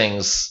most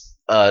things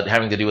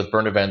having to do with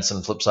burn events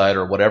and Flipside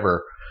or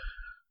whatever.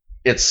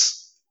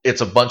 It's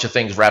a bunch of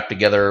things wrapped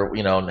together,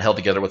 and held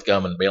together with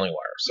gum and baling wire.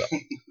 So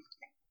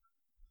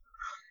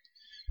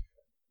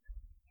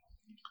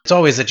it's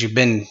always that you've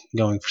been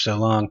going for so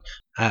long.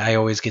 I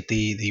always get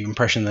the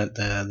impression that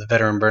the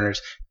veteran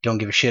burners don't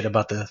give a shit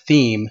about the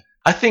theme.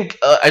 I think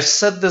I've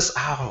said this.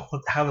 How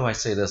do I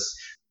say this?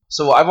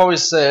 So I've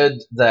always said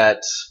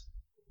that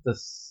the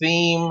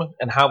theme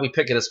and how we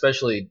pick it,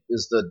 especially,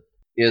 is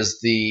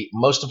the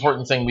most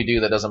important thing we do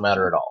that doesn't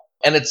matter at all.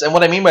 And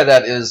what I mean by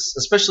that is,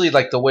 especially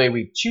like the way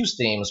we choose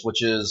themes,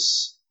 which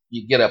is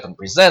you get up and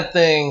present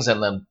things,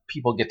 and then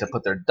people get to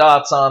put their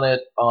dots on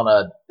it.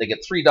 They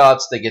get 3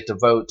 dots. They get to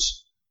vote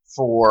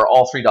for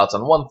all 3 dots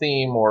on one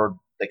theme, or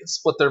they can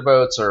split their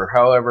votes, or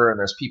however. And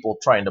there's people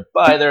trying to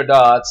buy their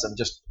dots, and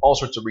just all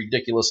sorts of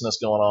ridiculousness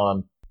going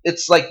on.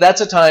 It's like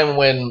that's a time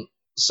when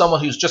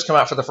someone who's just come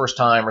out for the first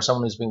time, or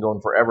someone who's been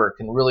going forever,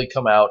 can really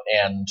come out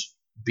and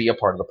be a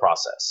part of the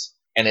process.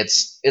 And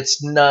it's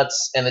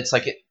nuts, and it's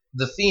like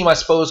the theme, I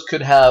suppose,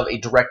 could have a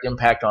direct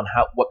impact on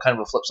what kind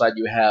of a flip side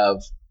you have,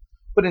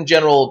 but in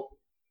general,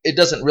 it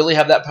doesn't really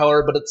have that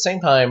power. But at the same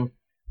time,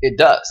 it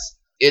does.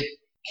 It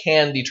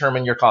can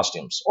determine your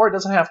costumes, or it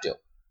doesn't have to,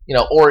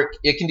 or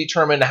it can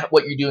determine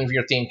what you're doing for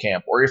your theme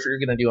camp, or if you're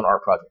going to do an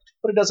art project.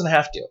 But it doesn't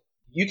have to.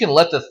 You can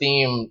let the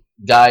theme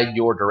guide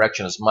your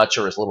direction as much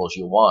or as little as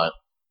you want.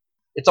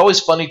 It's always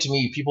funny to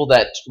me, people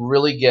that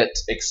really get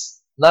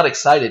not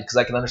excited, because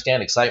I can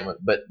understand excitement,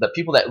 but the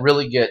people that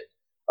really get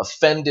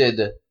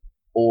offended,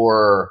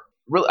 or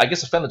really, I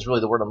guess offended is really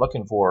the word I'm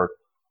looking for,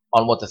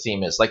 on what the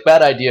theme is. Like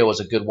Bad Idea was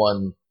a good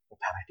one.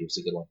 Bad Idea was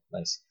a good one.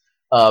 Nice.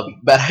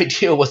 Bad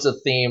Idea was a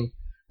theme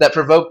that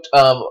provoked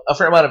a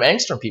fair amount of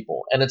angst from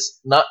people. And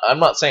I'm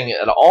not saying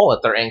at all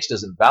that their angst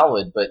isn't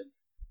valid, but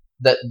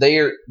that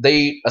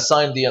they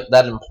assign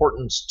that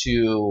importance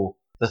to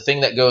the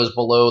thing that goes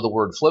below the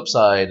word flip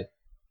side.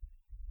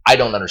 I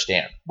don't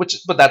understand.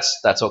 But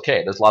that's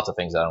okay. There's lots of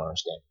things I don't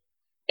understand.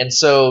 And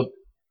so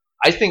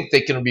I think they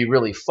can be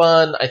really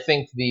fun. I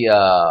think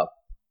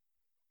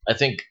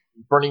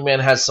Burning Man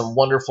has some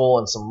wonderful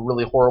and some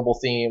really horrible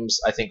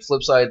themes. I think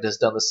Flipside has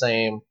done the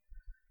same.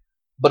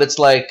 But it's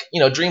like,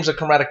 Dreams of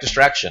Chromatic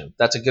Distraction.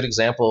 That's a good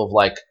example of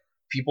like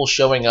people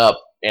showing up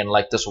and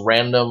like this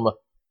random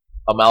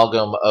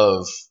amalgam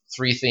of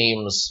 3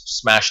 themes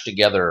smashed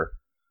together,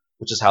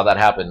 which is how that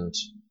happened.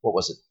 What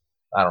was it?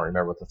 I don't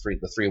remember what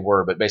the three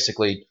were, but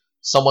basically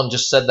someone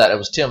just said that. It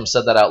was Tim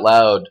said that out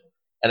loud,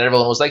 and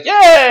everyone was like,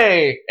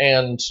 "Yay!"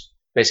 And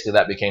basically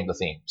that became the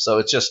theme. So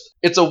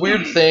it's a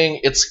weird thing.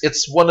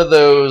 It's one of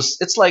those.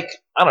 It's like,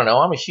 I don't know.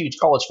 I'm a huge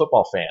college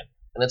football fan,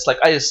 and it's like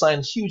I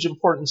assign huge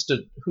importance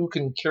to who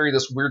can carry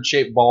this weird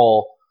shaped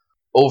ball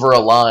over a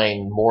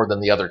line more than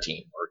the other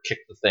team, or kick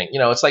the thing.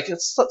 It's like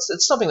it's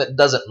something that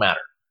doesn't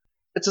matter.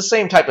 It's the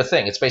same type of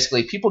thing. It's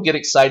basically people get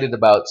excited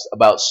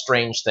about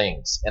strange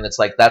things, and it's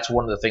like that's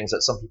one of the things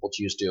that some people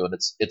choose to, and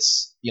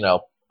it's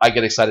I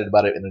get excited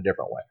about it in a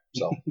different way.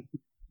 So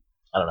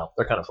I don't know.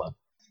 They're kind of fun.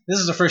 This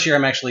is the first year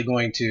I'm actually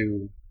going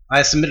to.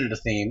 I submitted a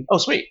theme. Oh,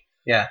 sweet.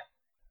 Yeah,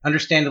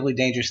 Understandably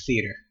Dangerous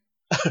Theater.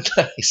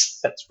 Nice.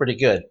 That's pretty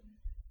good.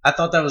 I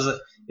thought that was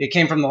it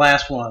came from the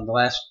last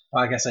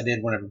podcast I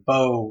did. Whenever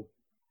Bo,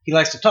 he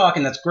likes to talk,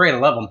 and that's great. I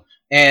love him.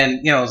 And,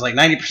 it's like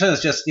 90%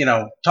 is just,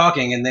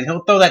 talking, and then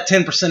he'll throw that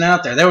 10%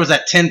 out there. There was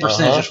that 10%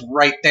 just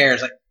right there.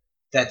 It's like,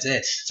 that's it.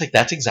 It's like,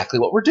 that's exactly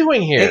what we're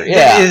doing here.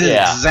 That is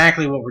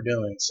exactly what we're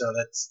doing. So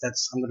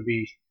that's I'm going to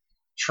be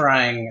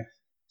trying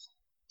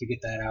to get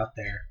that out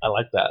there. I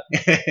like that.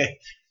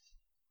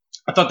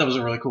 I thought that was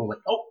a really cool,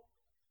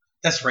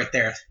 that's right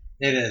there.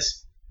 It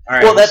is. All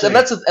right. Well,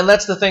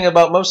 that's the thing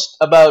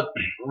about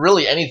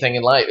really anything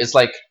in life. It's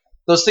like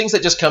those things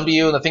that just come to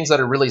you, and the things that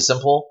are really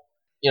simple.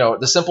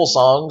 The simple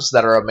songs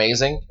that are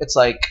amazing. It's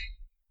like,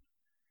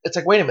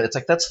 wait a minute. It's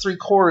like, that's 3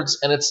 chords,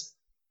 and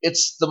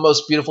it's the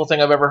most beautiful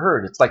thing I've ever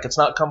heard. It's like, it's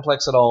not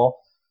complex at all.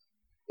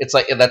 It's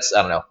like, I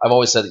don't know. I've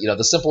always said,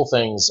 the simple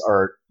things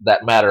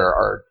that matter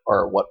are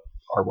what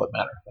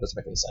matter. That doesn't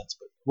make any sense.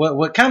 But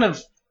what kind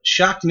of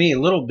shocked me a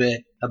little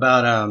bit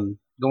about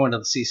going to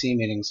the CC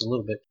meetings a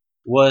little bit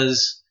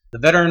was the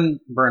veteran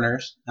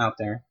burners out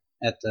there,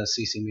 at the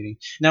CC meeting.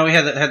 Now we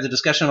had the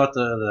discussion about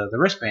the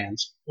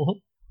wristbands,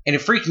 Mhm. and it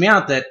freaked me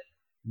out that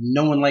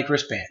no one liked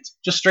wristbands.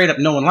 Just straight up,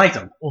 no one liked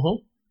them.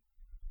 Mm-hmm.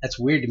 That's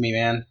weird to me,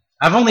 man.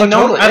 I've only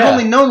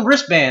known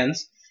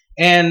wristbands,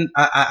 and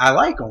I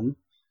like them,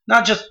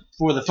 not just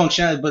for the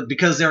functionality, but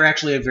because they're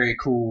actually a very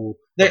cool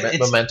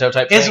memento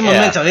type thing. It's a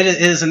memento. It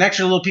is an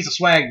extra little piece of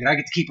swag that I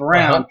get to keep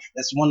around.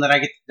 That's one that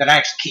I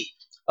actually keep.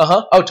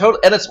 Oh, totally.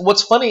 And it's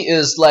what's funny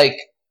is like,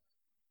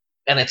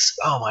 and it's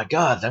oh my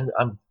god,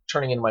 I'm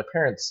turning into my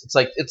parents. It's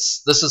like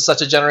this is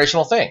such a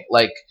generational thing.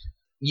 Like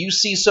you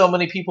see so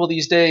many people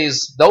these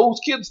days, those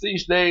kids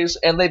these days,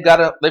 and they've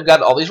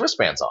got all these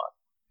wristbands on.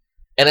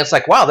 And it's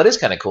like, wow, that is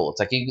kind of cool.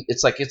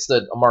 It's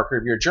a marker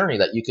of your journey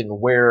that you can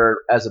wear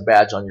as a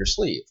badge on your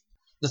sleeve.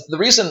 The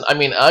reason,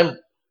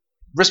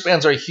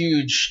 wristbands are a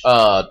huge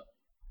hot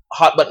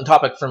button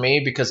topic for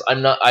me because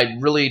I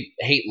really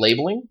hate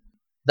labeling.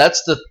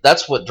 That's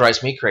what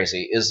drives me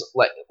crazy. Is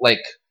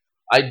like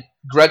I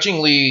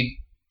grudgingly,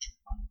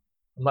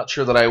 I'm not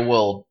sure that I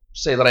will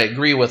say that I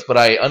agree with, but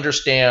I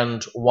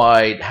understand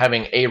why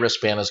having a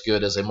wristband is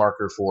good as a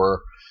marker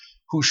for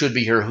who should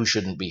be here, who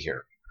shouldn't be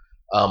here.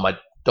 I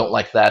don't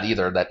like that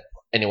either, that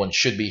anyone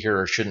should be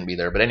here or shouldn't be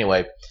there. But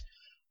anyway,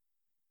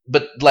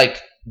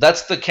 like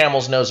that's the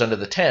camel's nose under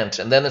the tent.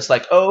 And then it's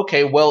like, oh,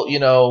 okay, well,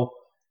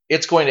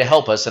 it's going to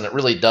help us. And it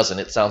really doesn't.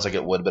 It sounds like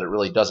it would, but it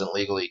really doesn't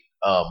legally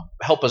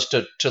help us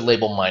to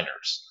label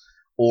minors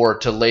or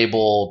to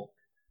label,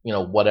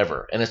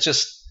 whatever. And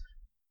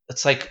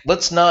it's like,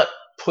 let's not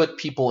put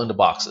people into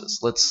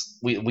boxes.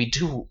 We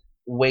do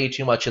way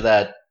too much of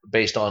that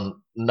based on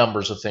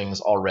numbers of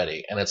things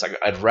already. And it's like,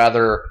 I'd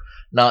rather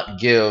not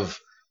give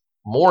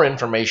more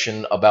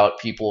information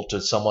about people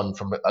to someone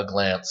from a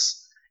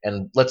glance,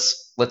 and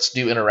let's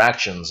do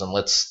interactions, and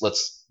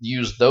let's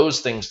use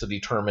those things to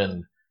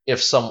determine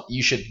if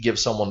you should give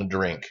someone a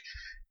drink,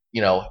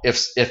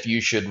 if you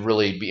should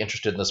really be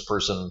interested in this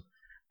person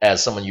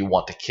as someone you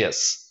want to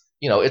kiss.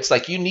 It's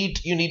like you need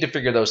to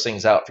figure those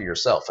things out for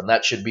yourself, and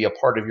that should be a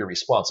part of your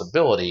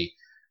responsibility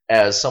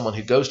as someone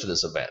who goes to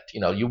this event.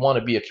 You want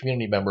to be a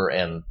community member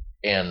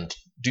and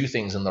do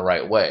things in the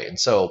right way. And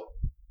so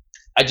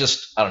I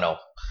don't know.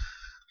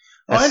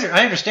 Well,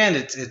 I understand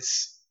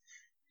it's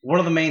one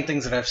of the main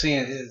things that I've seen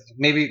is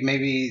maybe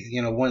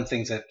one of the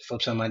things that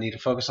folks might need to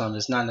focus on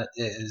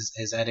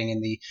is adding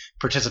in the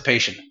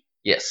participation.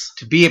 Yes.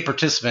 To be a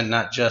participant,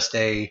 not just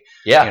a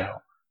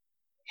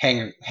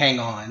hang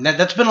on.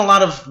 That's been a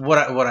lot of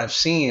what I've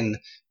seen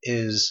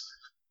is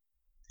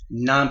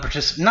not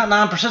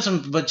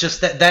non-participant, but just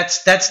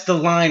that's the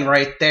line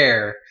right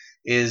there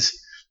is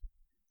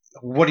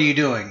what are you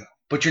doing?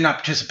 But you're not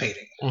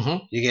participating.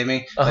 Mm-hmm. You get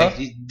me? Like,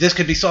 this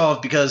could be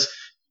solved because,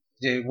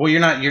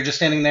 you're just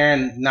standing there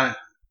and not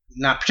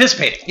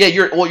participating. Yeah,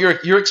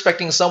 you're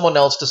expecting someone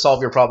else to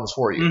solve your problems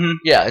for you. Mm-hmm.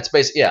 Yeah, it's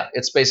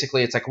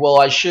basically it's like, well,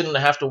 I shouldn't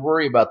have to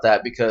worry about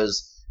that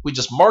because we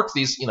just mark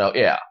these.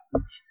 Yeah,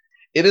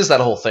 it is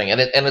that whole thing, and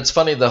it's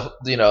funny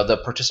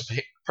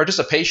the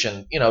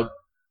participation.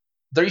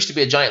 There used to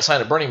be a giant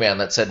sign at Burning Man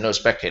that said no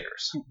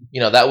spectators.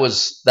 That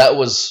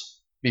was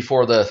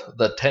before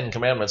the 10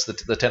 commandments,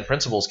 the 10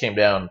 principles came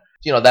down.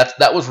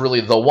 That was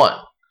really the one.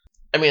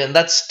 And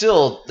that's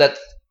still that.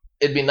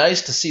 It'd be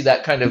nice to see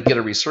that kind of get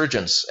a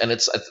resurgence. And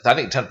I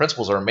think 10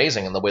 principles are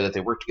amazing in the way that they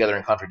work together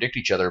and contradict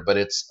each other.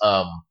 But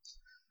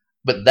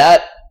but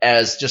that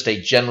as just a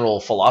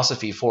general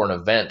philosophy for an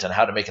event and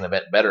how to make an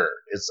event better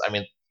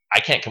I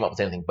can't come up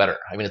with anything better.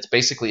 It's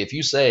basically if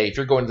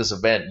you're going to this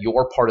event,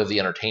 you're part of the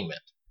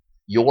entertainment,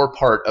 you're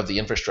part of the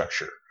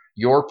infrastructure,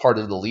 you're part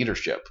of the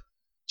leadership.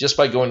 Just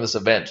by going to this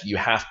event, you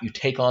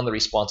take on the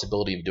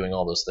responsibility of doing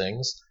all those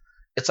things.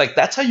 It's like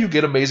that's how you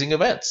get amazing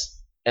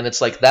events, and it's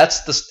like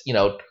that's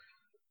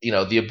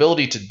the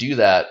ability to do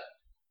that,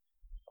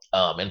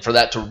 and for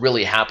that to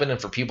really happen,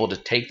 and for people to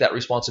take that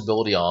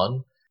responsibility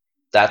on.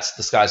 That's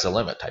the sky's the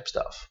limit type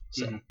stuff.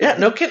 So, Mm-hmm. Yeah,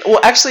 no kidding.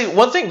 Well, actually,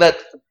 one thing that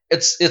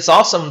it's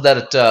awesome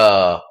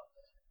that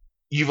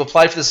you've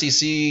applied for the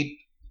CC.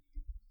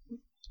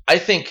 I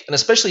think, and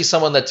especially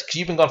someone that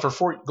you've been going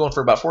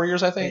for about 4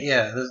 years, I think.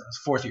 Yeah, this is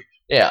fourth year.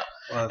 Yeah,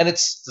 and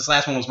this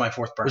last one was my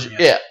fourth person.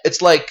 Yeah,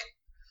 it's like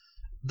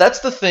that's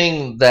the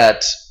thing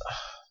that,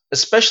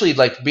 especially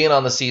like being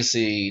on the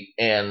CC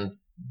and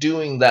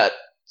doing that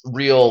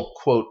real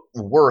quote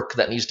work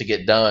that needs to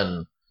get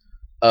done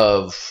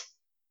of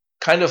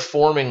kind of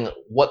forming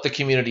what the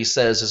community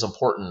says is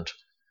important.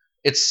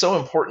 It's so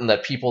important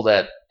that people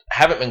that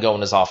haven't been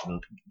going as often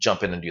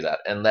jump in and do that,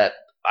 and that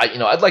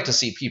I'd like to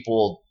see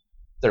people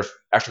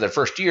after their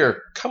first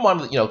year come on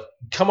to the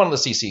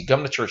CC,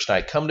 come to church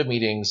night, come to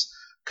meetings,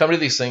 come to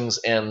these things,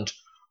 and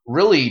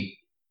really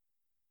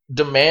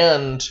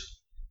demand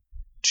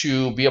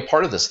to be a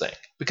part of this thing.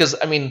 Because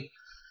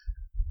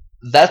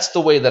that's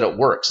the way that it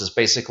works, is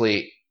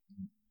basically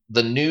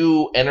the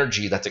new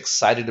energy that's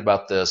excited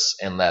about this,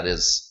 and that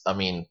is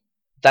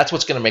that's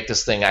what's going to make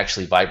this thing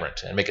actually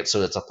vibrant and make it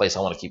so it's a place I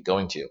want to keep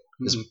going to.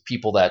 Is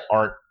people that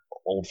aren't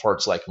old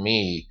farts like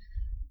me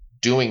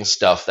doing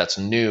stuff that's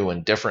new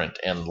and different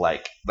and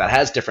like that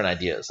has different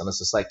ideas. And it's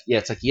just like,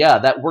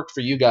 that worked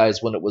for you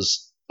guys when it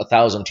was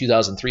 1,000,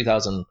 2,000,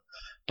 3,000,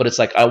 but it's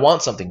like I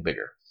want something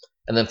bigger.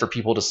 And then for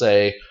people to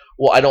say,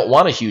 well, I don't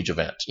want a huge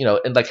event,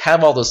 and like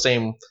have all the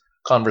same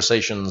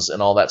conversations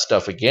and all that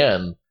stuff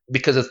again,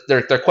 because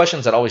they're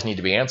questions that always need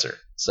to be answered.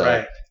 So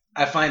right.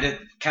 I find it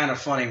kind of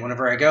funny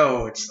whenever I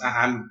go.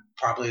 I'm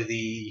probably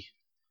the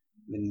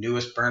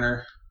newest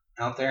burner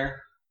out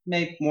there,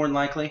 maybe more than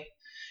likely.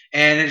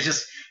 And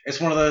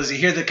it's one of those, you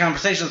hear the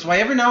conversations. Why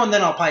every now and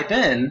then I'll pipe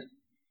in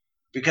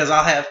because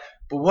I'll have,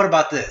 but what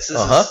about this?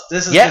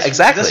 This is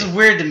exactly. This is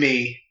weird to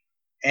me.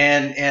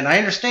 And I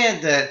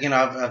understand that,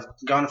 I've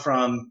gone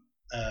from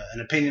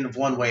an opinion of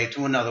one way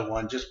to another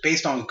one just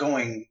based on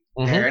going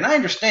there. And I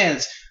understand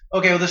it's,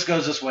 okay, well, this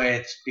goes this way.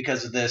 It's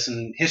because of this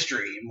and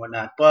history and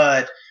whatnot.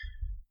 But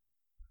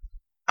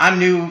I'm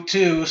new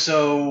too.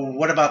 So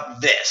what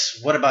about this?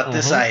 What about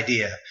this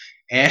idea?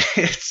 And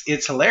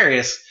it's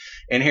hilarious.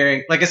 And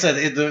hearing, like I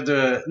said,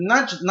 the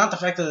not the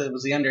fact that it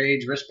was the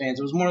underage wristbands,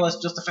 it was more or less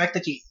just the fact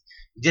that you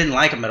didn't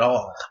like them at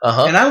all.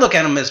 And I look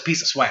at them as a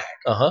piece of swag.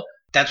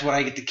 That's what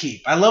I get to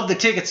keep. I love the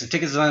tickets. The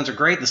ticket designs are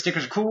great. The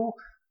stickers are cool.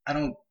 I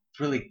don't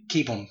really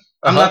keep them.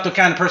 I'm not the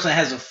kind of person that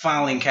has a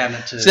filing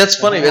cabinet to. See, that's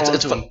funny.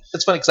 It's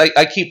funny because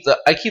I keep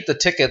the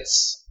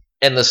tickets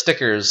and the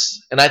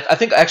stickers, and I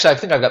think I've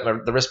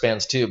got the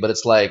wristbands too. But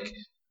it's like,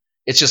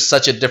 it's just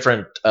such a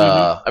different.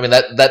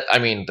 I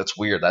mean, that's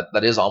weird.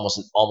 That is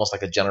almost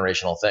like a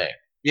generational thing.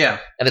 Yeah.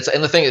 And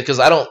the thing is, because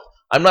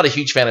I'm not a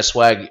huge fan of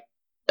swag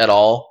at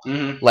all.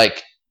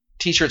 Like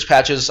t-shirts,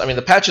 patches. I mean,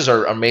 the patches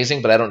are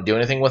amazing, but I don't do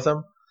anything with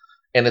them.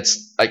 And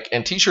it's like,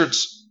 and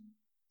t-shirts,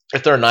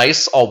 if they're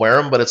nice, I'll wear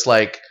them. But it's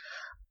like,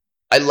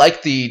 I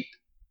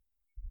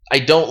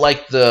don't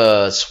like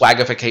the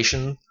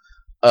swagification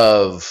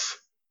of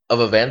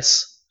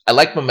events. I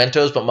like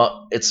mementos, but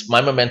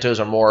my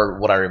mementos are more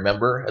what I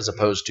remember as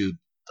opposed to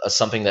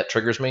something that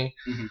triggers me.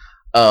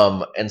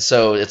 And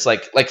so it's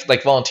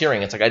like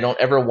volunteering. It's like I don't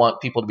ever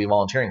want people to be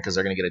volunteering because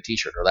they're going to get a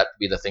T-shirt, or that would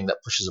be the thing that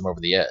pushes them over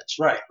the edge.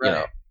 Right.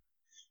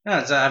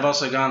 Yeah, I've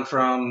also gone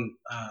from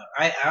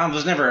I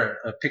was never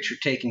a picture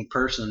taking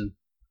person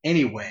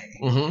anyway.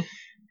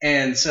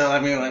 And so I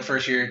mean, like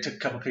first year, took a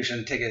couple pictures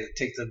and take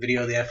the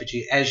video of the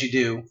effigy as you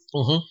do.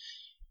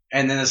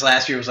 And then this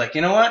last year was like,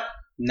 you know what?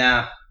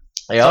 Nah.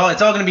 Yep.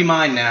 It's all going to be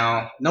mine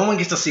now. No one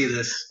gets to see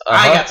this.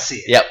 I got to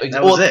see it. Yep.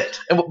 That was it.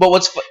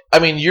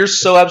 But you're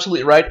so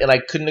absolutely right, and I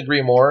couldn't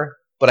agree more.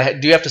 But I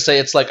do have to say,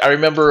 it's like I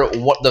remember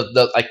what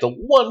the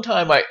one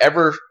time I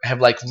ever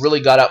have like really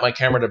got out my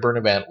camera to burn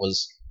event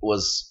was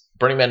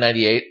Burning Man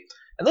 '98,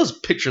 and those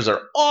pictures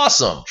are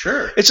awesome.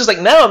 Sure. It's just like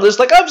now I'm just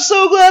like, I'm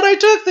so glad I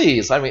took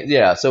these. I mean,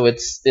 yeah. So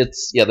it's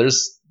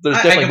there's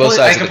definitely both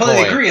sides of the coin. I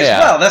completely agree as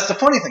well. That's the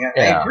funny thing.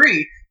 I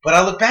agree, but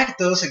I look back at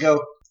those and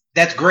go,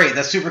 that's great.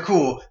 That's super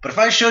cool. But if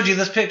I showed you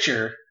this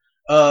picture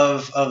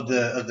of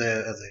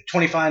the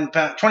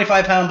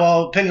 25-pound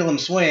ball pendulum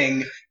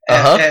swing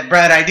at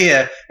Brad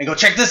Idea and go,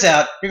 check this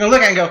out, you're gonna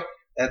look at it and go,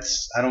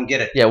 I don't get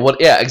it. Yeah. What?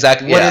 Yeah.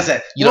 Exactly. What is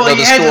that? You don't know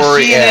the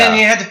story.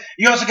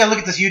 You also got to look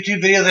at this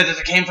YouTube video that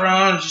it came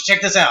from. Just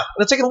check this out.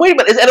 And it's like, wait a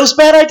minute, and it was a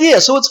bad idea,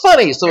 so it's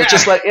funny. So it's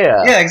just like,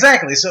 yeah,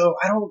 exactly. So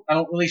I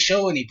don't really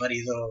show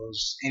anybody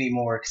those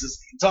anymore because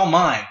it's all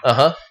mine.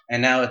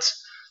 And now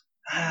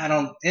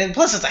and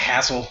plus it's a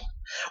hassle.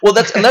 Well,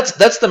 that's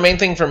the main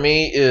thing for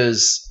me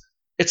is.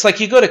 It's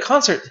like you go to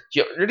concert.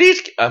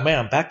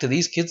 I'm back to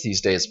these kids these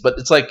days. But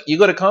it's like you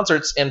go to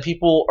concerts and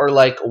people are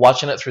like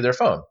watching it through their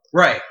phone.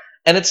 Right.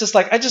 And it's just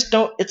like, I just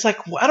don't. It's like,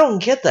 I don't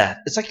get that.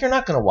 It's like, you're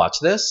not going to watch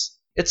this.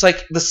 It's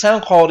like the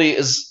sound quality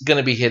is going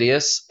to be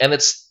hideous,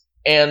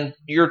 and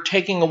you're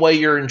taking away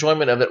your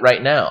enjoyment of it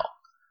right now.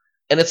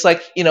 And it's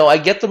like, I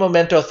get the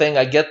memento thing.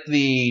 I get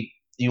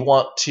you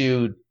want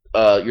to.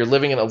 You're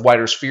living in a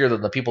wider sphere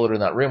than the people that are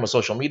in that room with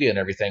social media and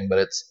everything.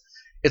 But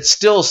it's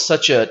still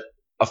such a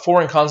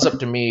foreign concept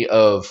to me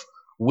of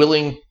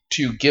willing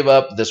to give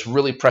up this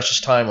really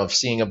precious time of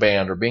seeing a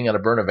band or being at a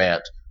burn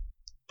event,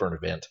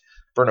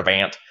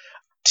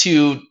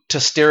 to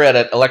stare at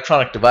an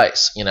electronic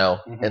device,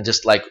 and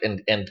just like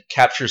and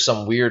capture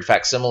some weird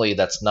facsimile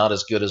that's not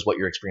as good as what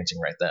you're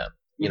experiencing right then.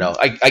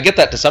 I get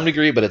that to some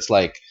degree, but it's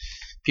like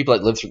people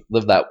that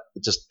live that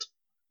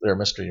they're a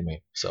mystery to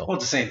me. So at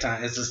the same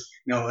time, it's just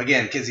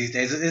again, kids these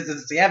days,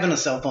 it's the advent of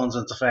cell phones,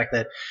 and it's the fact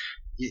that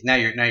now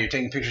you're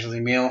taking pictures of the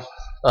meal.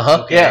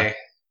 Okay.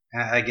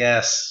 Yeah. I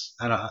guess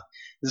I don't know.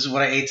 This is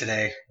what I ate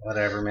today.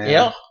 Whatever, man.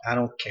 Yeah. I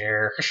don't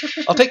care.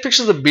 I'll take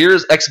pictures of beer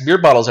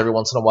bottles every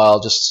once in a while,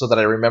 just so that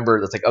I remember.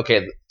 That's like,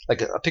 okay,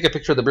 like I'll take a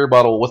picture of the beer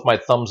bottle with my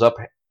thumbs up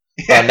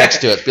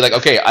next to it. Be like,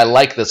 okay, I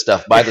like this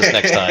stuff. Buy this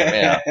next time.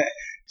 Yeah.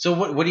 So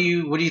what do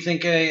you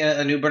think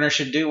a new burner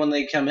should do when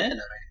they come in?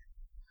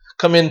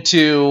 Come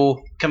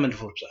into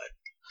Flipside.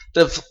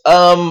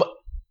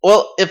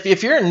 Well,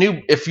 if you're a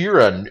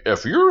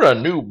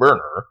new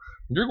burner,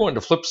 you're going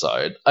to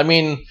Flipside. I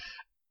mean,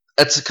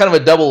 it's kind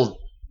of a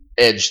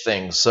double-edged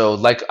thing. So,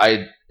 like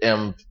I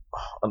am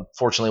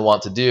unfortunately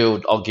want to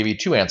do, I'll give you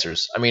two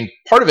answers. I mean,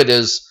 part of it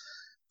is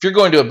if you're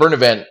going to a burn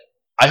event,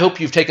 I hope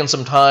you've taken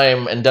some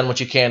time and done what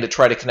you can to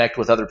try to connect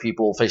with other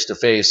people face to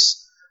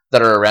face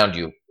that are around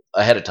you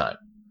ahead of time.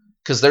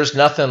 Because there's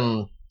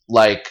nothing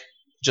like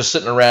just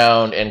sitting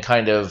around and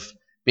kind of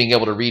being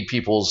able to read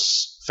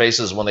people's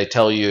faces when they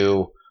tell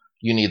you,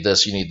 you need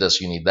this, you need this,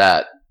 you need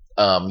that.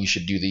 You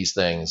should do these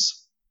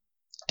things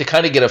to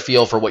kind of get a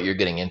feel for what you're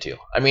getting into.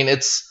 I mean,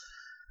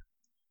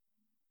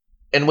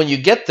 and when you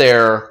get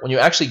there, when you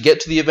actually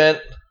get to the event,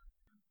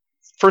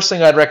 first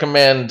thing I'd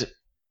recommend,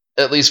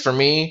 at least for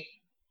me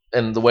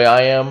and the way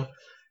I am,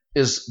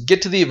 is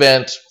get to the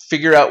event,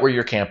 figure out where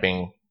you're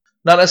camping.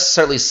 Not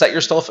necessarily set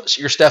your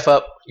stuff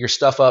up,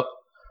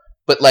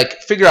 but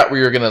like figure out where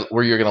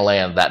you're gonna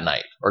land that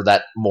night or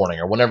that morning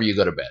or whenever you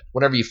go to bed,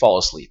 whenever you fall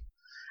asleep.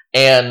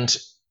 And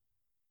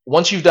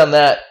once you've done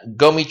that,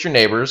 go meet your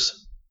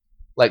neighbors.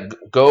 Like,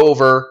 go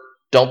over.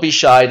 Don't be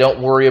shy.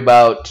 Don't worry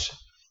about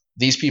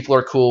these people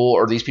are cool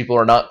or these people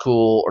are not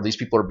cool or these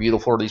people are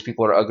beautiful or these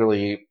people are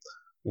ugly,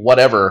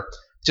 whatever.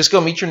 Just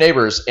go meet your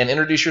neighbors and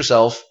introduce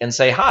yourself and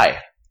say, hi,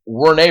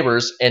 we're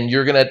neighbors, and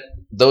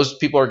those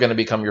people are going to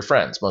become your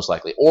friends, most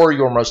likely, or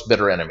your most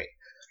bitter enemy.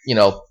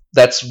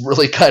 That's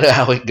really kind of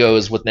how it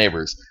goes with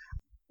neighbors.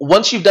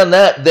 Once you've done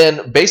that,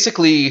 then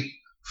basically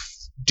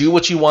do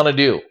what you want to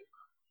do.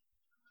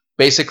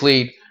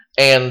 Basically,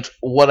 and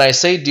when I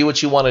say do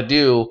what you want to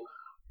do,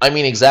 I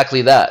mean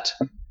exactly that.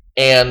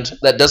 And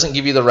that doesn't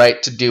give you the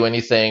right to do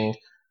anything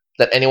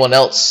that anyone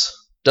else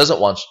doesn't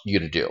want you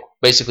to do.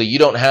 Basically, you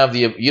don't have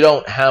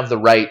the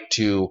right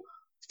to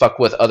fuck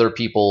with other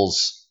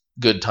people's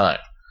good time.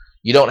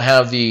 You don't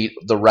have the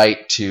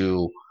right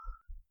to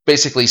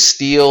basically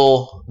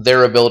steal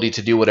their ability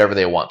to do whatever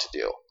they want to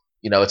do.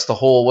 It's the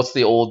whole, what's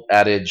the old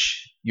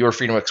adage? Your right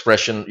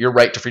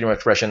to freedom of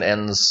expression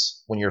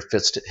ends when your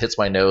fist hits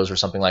my nose or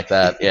something like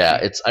that.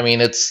 Yeah,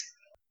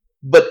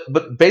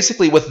 but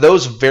basically with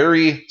those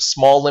very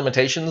small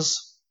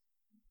limitations,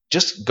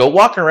 just go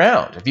walk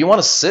around. If you want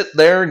to sit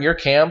there in your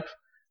camp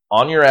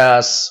on your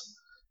ass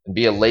and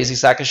be a lazy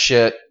sack of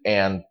shit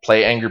and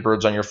play Angry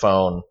Birds on your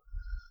phone,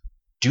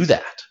 do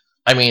that.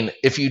 I mean,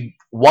 if you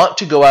want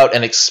to go out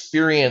and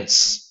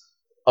experience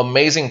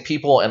amazing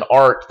people and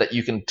art that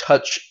you can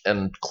touch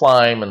and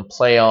climb and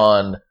play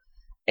on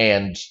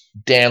and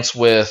dance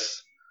with,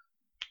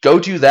 go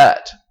do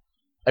that.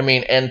 I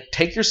mean, and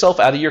take yourself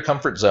out of your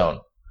comfort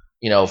zone.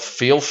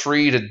 Feel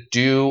free to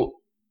do,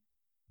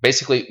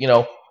 basically,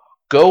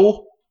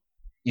 go,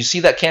 you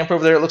see that camp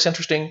over there, it looks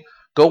interesting,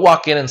 go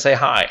walk in and say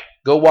hi.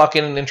 Go walk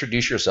in and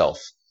introduce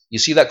yourself. You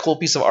see that cool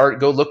piece of art,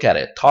 go look at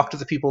it. Talk to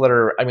the people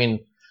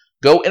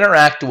go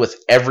interact with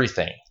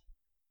everything.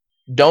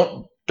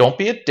 Don't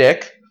be a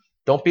dick.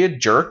 Don't be a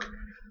jerk.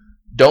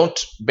 Don't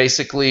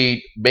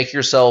basically make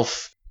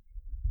yourself,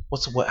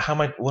 what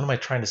am I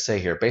trying to say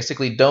here?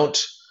 Basically, don't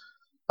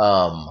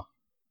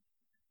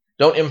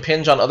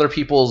impinge on other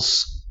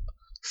people's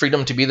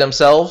freedom to be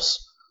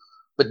themselves,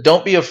 but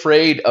don't be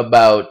afraid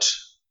about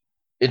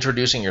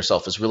introducing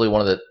yourself. Is really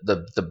one of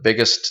the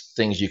biggest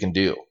things you can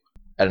do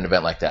at an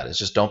event like that. It's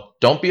just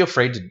don't be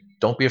afraid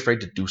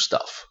to do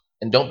stuff,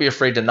 and don't be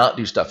afraid to not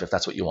do stuff if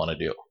that's what you want to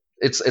do.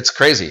 It's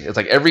crazy. It's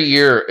like every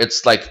year,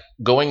 it's like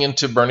going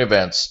into burn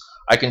events,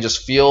 I can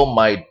just feel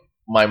my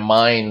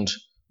mind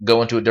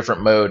go into a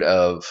different mode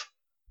of,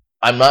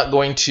 I'm not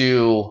going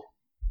to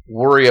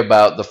worry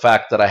about the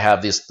fact that I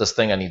have this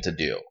thing I need to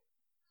do,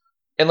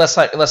 unless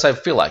I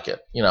feel like it.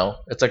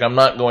 It's like I'm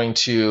not going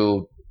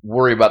to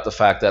worry about the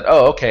fact that,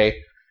 oh, okay,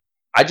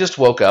 I just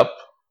woke up,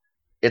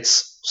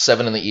 it's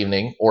 7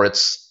 p.m, or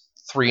it's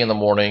 3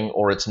 a.m,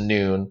 or it's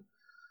noon.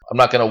 I'm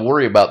not going to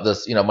worry about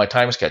this, my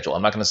time schedule.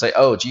 I'm not going to say,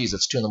 oh, geez,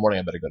 it's 2 a.m,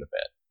 I better go to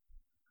bed.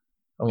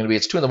 I'm going to be,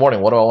 it's 2 a.m, what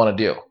do I want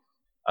to do?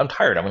 I'm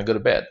tired, I'm going to go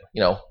to bed.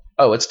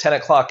 Oh, it's 10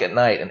 o'clock at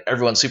night and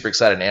everyone's super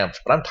excited and amped,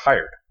 but I'm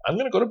tired. I'm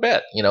going to go to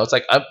bed. It's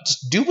like,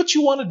 just do what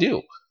you want to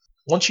do.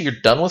 Once you're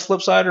done with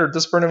Flipside or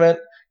this burn event,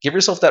 give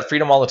yourself that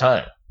freedom all the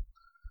time.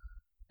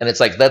 And it's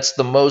like, that's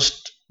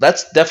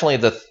definitely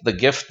the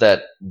gift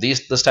that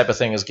this type of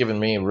thing has given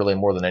me, really,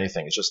 more than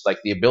anything. It's just like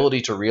the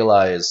ability to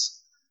realize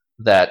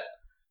that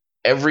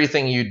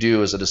everything you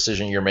do is a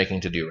decision you're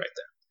making to do right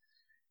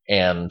there.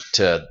 And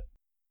to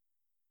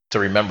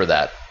remember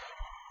that.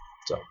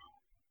 So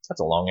that's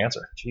a long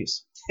answer.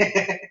 Jeez.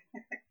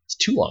 It's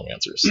 2 long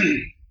answers.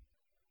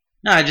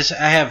 No, I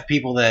have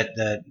people that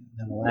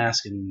will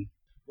ask, and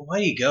well, why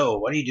do you go?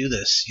 Why do you do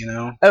this?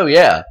 Oh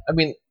yeah, I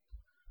mean,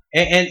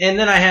 and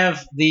then I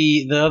have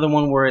the other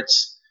one where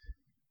it's,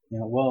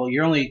 well,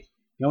 you're only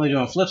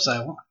doing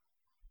Flipside. Why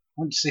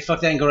don't you say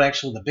fuck that and go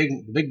to the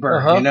big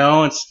burn?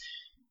 Uh-huh.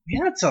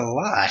 It's a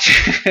lot.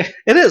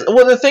 It is.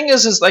 Well, the thing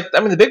is like, I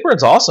mean, the big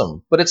burn's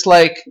awesome, but it's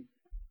like,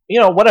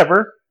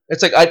 whatever.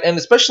 It's like, and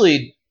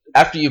especially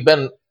after you've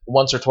been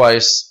once or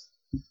twice.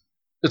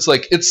 It's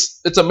like,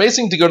 it's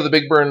amazing to go to the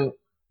big burn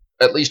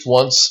at least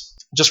once,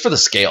 just for the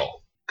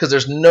scale, because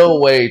there's no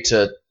way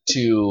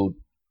to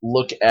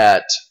look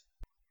at,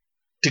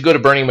 to go to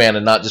Burning Man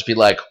and not just be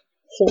like,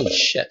 holy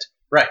shit.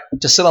 Right.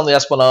 To sit on the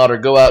Esplanade or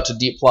go out to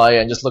Deep Playa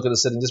and just look at the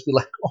city and just be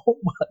like, oh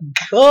my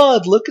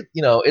God, look at,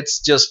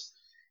 it's just,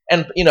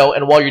 And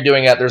and while you're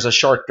doing that, there's a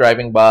shark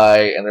driving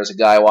by, and there's a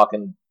guy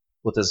walking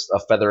with a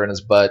feather in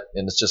his butt,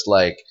 and it's just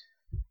like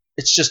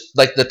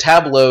the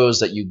tableaus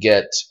that you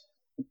get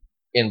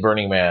in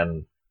Burning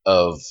Man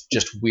of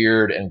just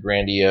weird and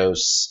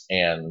grandiose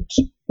and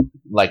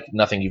like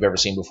nothing you've ever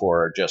seen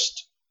before. Are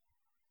just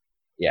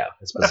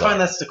it's bizarre. I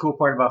find that's the cool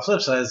part about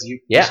Flipside is you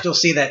still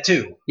see that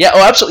too. Yeah,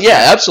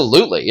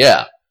 absolutely,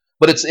 yeah.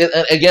 But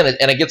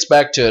it gets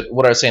back to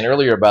what I was saying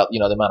earlier about the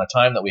amount of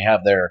time that we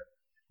have there.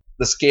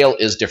 The scale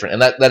is different,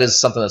 and that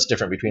is something that's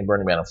different between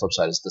Burning Man and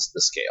Flipside is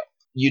the scale.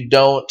 We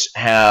don't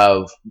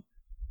have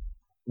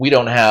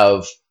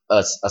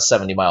a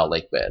 70-mile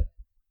lake bed,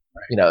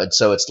 right. And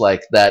so it's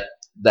like that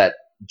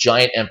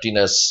giant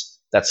emptiness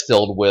that's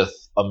filled with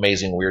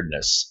amazing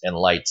weirdness and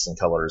lights and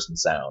colors and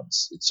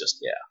sounds. It's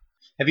just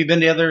Have you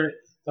been to other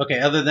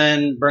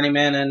than Burning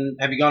Man, and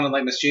have you gone to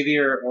like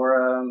Mischievia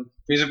or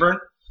Freezer Burn?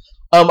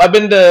 I've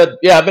been to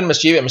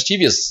Mischievia.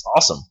 Mischievia is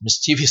awesome.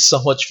 Mischievia is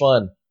so much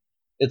fun.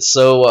 It's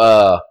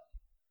so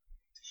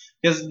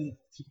because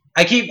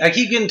I keep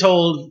getting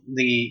told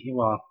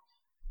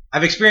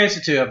I've experienced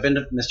it too. I've been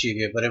to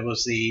Mischievia, but it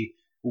was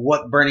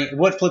what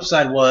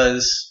Flipside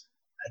was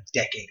a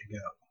decade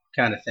ago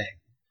kind of thing.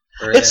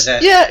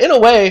 In a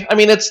way. I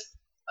mean, it's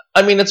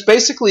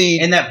basically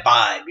in that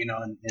vibe,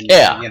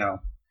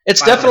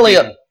 It's definitely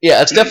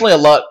it's definitely a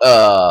lot.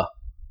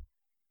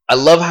 I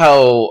love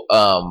how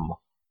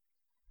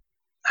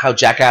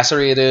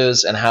jackassery it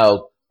is, and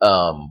how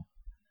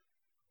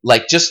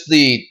like just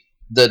the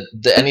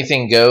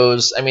anything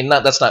goes. I mean,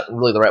 that's not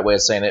really the right way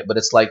of saying it, but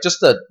it's like just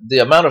the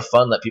amount of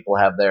fun that people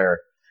have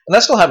there, and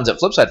that still happens at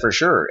Flipside for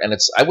sure. And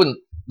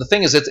the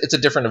thing is, it's a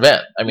different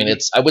event. I mean,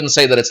 I wouldn't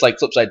say that it's like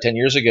Flipside 10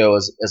 years ago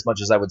as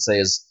much as I would say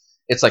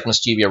it's like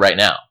Mischievia right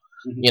now,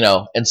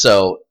 And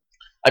so,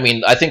 I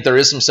mean, I think there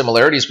is some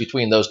similarities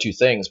between those two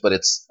things, but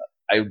it's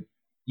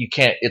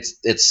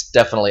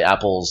definitely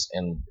apples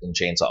and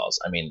chainsaws.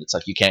 I mean, it's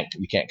like you can't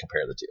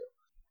compare the two.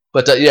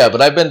 But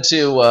but I've been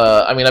to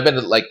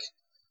like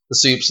the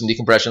soups and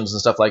decompressions and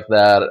stuff like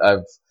that.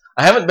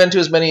 I haven't been to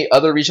as many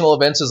other regional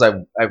events as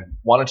I've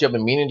wanted to. I've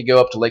been meaning to go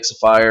up to Lakes of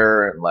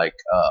Fire and like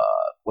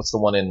what's the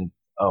one in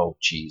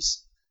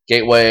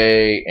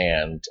Gateway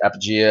and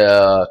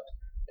Apogea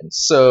and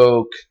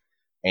Soak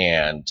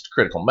and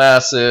Critical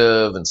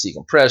Massive and Sea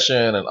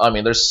Compression, and I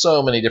mean there's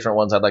so many different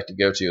ones I'd like to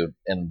go to.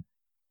 And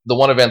the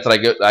one event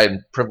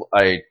that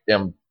I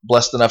am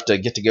blessed enough to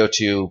get to go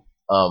to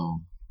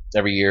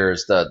every year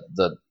is the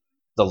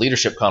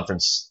leadership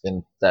conference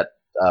in that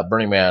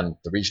Burning Man,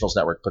 the Regionals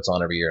Network, puts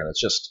on every year, and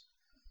it's just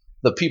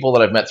the people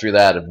that I've met through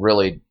that have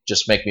really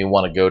just make me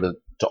want to go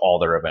to all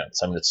their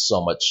events. I mean, it's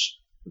so much.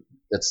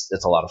 It's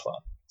a lot of fun.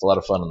 It's a lot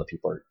of fun, and the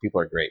people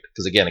are great.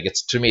 Because again, it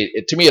gets to me.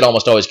 It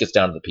almost always gets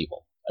down to the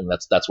people, and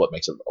that's what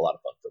makes it a lot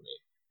of fun for me.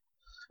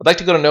 I'd like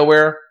to go to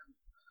Nowhere.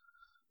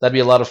 That'd be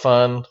a lot of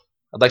fun.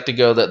 I'd like to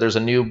go. There's a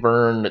new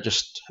burn that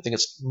I think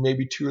it's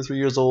maybe 2 or 3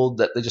 years old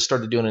that they just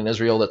started doing in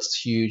Israel. That's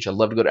huge. I'd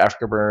love to go to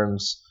Africa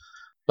Burns.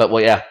 But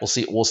we'll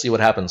see. We'll see what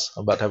happens.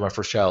 I'm about to have my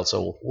first child,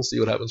 so we'll see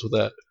what happens with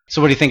that.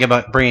 So, what do you think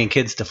about bringing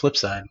kids to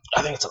Flipside?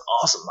 I think it's an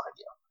awesome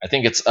idea. I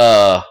think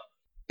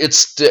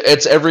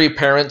it's every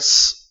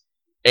parent's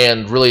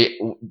and really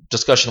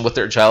discussion with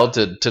their child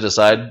to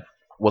decide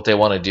what they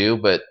want to do.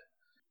 But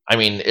I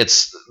mean,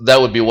 that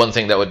would be one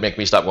thing that would make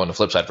me stop going to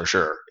Flipside for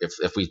sure.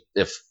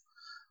 If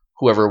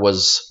whoever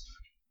was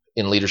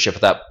in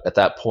leadership at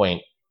that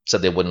point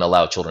said they wouldn't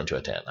allow children to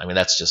attend. I mean,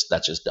 that's just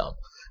dumb.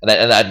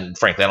 And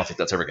frankly, I don't think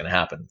that's ever going to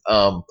happen.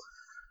 And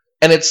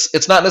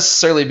it's not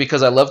necessarily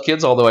because I love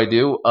kids, although I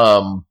do.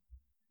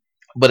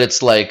 But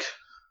it's like,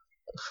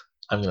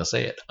 I'm going to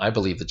say it. I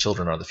believe the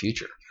children are the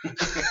future.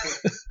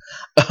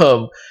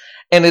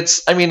 And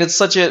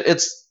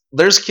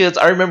there's kids.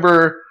 I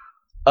remember,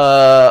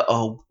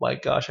 oh my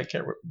gosh, I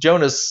can't remember.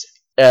 Jonas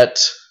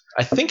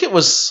I think it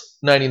was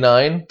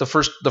 99, the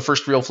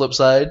first real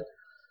Flipside,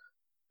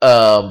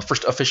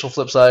 first official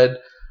Flipside.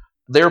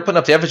 They were putting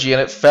up the effigy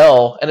and it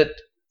fell, and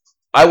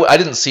I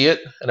didn't see it,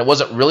 and it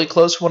wasn't really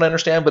close from what I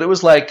understand, but it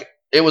was like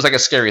a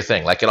scary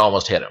thing, like it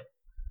almost hit him.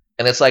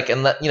 And it's like,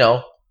 and that,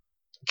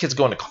 kid's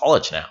going to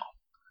college now.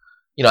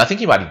 I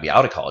think he might even be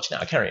out of college now.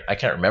 I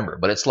can't remember,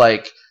 but it's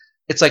like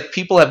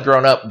people have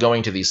grown up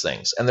going to these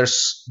things, and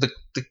there's the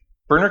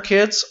burner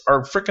kids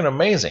are freaking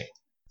amazing.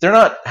 They're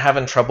not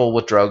having trouble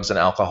with drugs and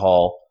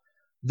alcohol.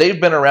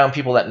 They've been around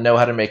people that know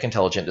how to make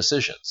intelligent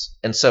decisions.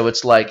 And so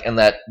it's like, and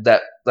that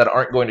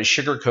aren't going to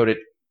sugarcoat it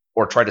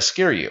or try to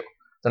scare you.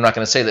 They're not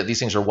going to say that these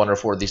things are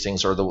wonderful or these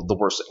things are the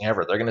worst thing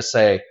ever. They're going to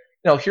say,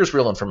 here's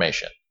real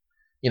information.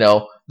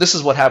 This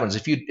is what happens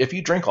if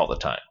you drink all the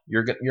time.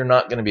 You're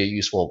not going to be a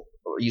useful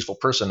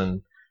person,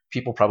 and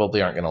people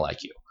probably aren't going to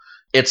like you.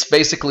 It's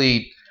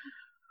basically,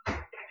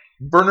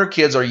 burner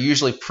kids are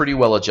usually pretty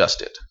well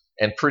adjusted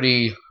and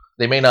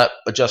they may not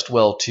adjust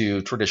well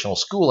to traditional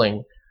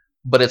schooling,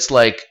 but it's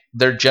like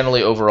they're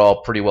generally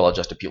overall pretty well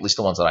adjusted people, at least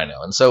the ones that I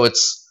know. And so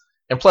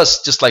and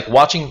plus just like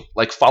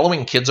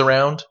following kids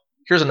around.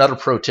 Here's another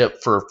pro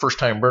tip for first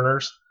time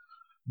burners.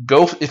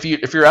 Go if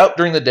you're out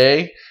during the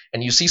day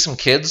and you see some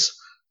kids,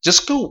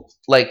 just go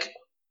like.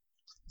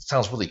 It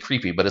sounds really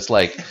creepy, but it's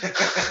like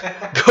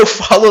go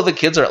follow the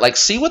kids or like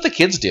see what the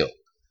kids do,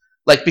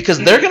 like because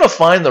they're gonna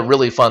find the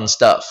really fun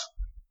stuff.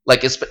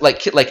 Like it's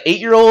like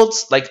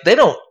 8-year-olds, like they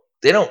don't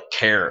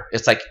care.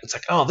 It's like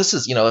oh, this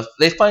is if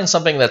they find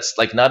something that's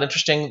like not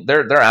interesting,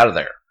 they're out of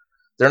there.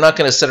 They're not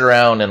going to sit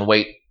around and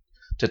wait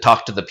to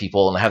talk to the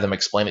people and have them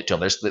explain it to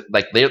them. There's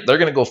like they're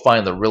going to go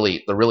find the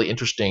really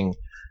interesting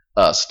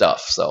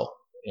stuff. So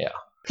yeah,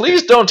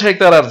 please don't take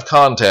that out of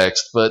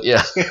context. But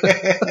yeah,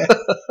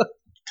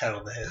 title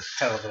of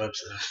the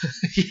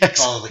website.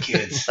 Yes. Follow the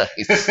kids.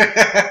 Nice.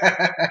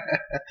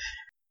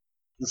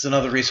 That's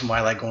another reason why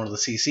I like going to the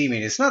CC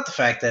meeting. It's not the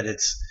fact that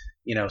it's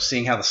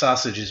seeing how the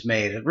sausage is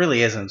made. It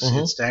really isn't.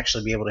 Mhm. It's to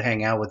actually be able to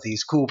hang out with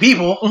these cool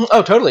people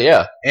Oh, totally,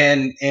 yeah.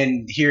 and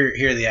hear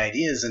the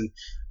ideas. And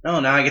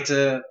now I get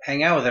to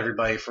hang out with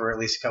everybody for at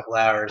least a couple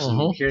hours and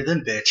Mhm. hear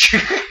them bitch.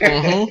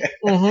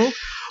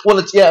 Well,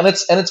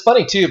 it's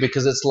funny too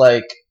because it's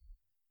like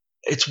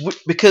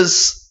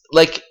because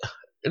like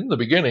in the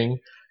beginning,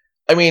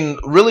 I mean,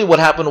 really what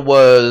happened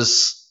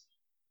was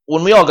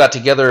when we all got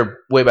together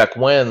way back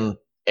when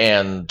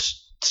and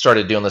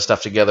started doing this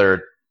stuff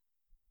together.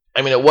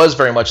 I mean, it was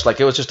very much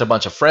like it was just a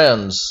bunch of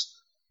friends,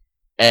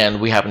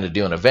 and we happened to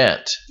do an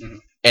event, Mhm.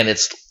 and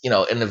it's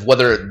and if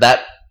whether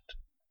that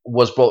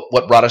was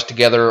what brought us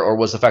together or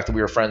was the fact that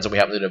we were friends and we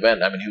happened to do an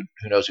event. I mean,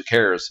 who knows? Who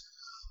cares?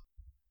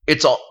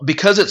 It's all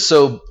because it's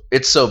so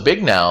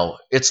big now.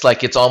 It's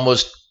like it's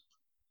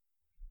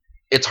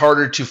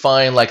harder to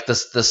find like the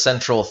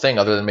central thing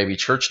other than maybe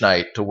church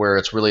night to where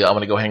it's really I'm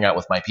going to go hang out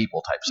with my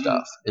people type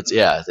stuff.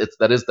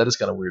 That is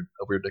kind of weird,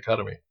 a weird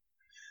dichotomy.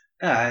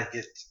 Yeah,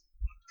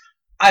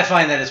 I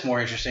find that it's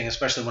more interesting,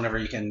 especially whenever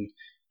you can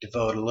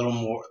devote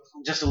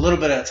just a little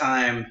bit of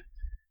time,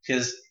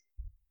 because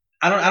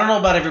I don't know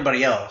about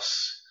everybody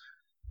else,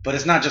 but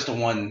it's not just a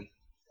one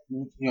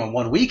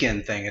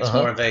weekend thing. It's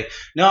more of I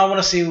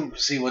want to see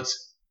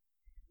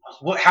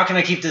how can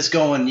I keep this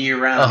going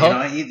year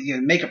round? You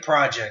make a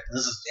project.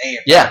 This is a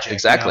project. Yeah,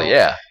 exactly.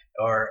 Yeah.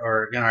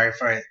 Or all right,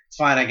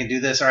 fine, I can do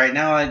this. All right,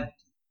 now I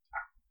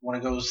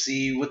want to go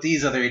see what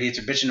these other idiots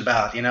are bitching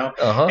about.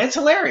 It's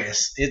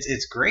hilarious.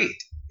 It's great.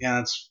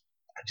 I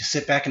just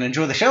sit back and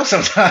enjoy the show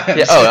sometimes.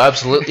 Yeah. Oh,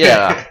 absolutely.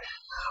 Yeah.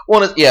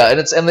 Well,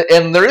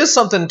 and there is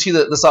something to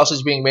the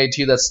sausage being made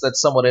too that's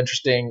somewhat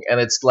interesting, and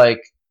it's like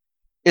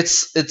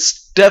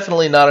it's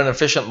definitely not an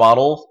efficient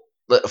model.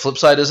 The flip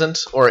side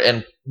isn't,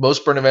 and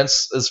most burn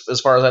events, as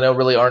far as I know,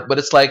 really aren't. But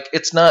it's like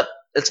it's not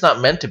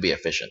meant to be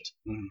efficient,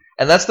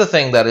 and that's the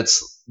thing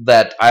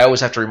that I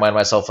always have to remind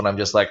myself when I'm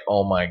just like,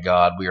 oh my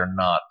god, we are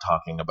not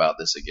talking about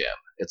this again.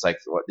 It's like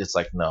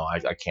no, I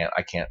can't.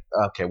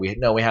 Okay, we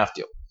have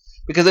to,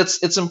 because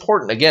it's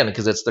important again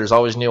because there's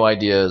always new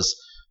ideas.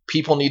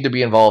 People need to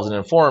be involved and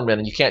informed,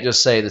 and you can't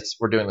just say that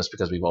we're doing this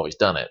because we've always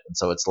done it. And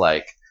so it's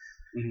like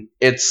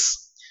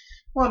it's.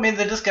 Well, I mean,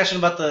 the discussion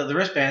about the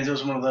wristbands, it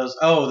was one of those,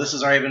 oh, this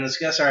has already been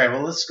discussed. All right,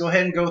 well, let's go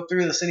ahead and go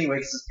through this anyway,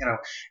 because,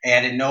 and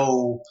I didn't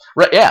know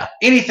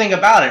anything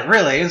about it,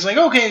 really. And it's like,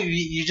 okay,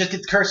 you just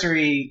get the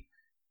cursory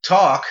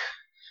talk,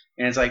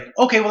 and it's like,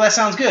 okay, well, that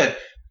sounds good.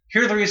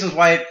 Here are the reasons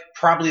why it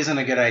probably isn't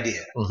a good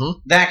idea.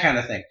 Mm-hmm. That kind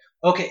of thing.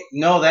 Okay,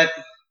 no, that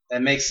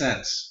makes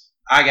sense.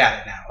 I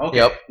got it now.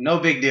 Okay, No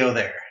big deal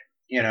there,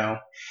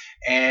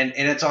 And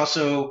it's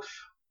also...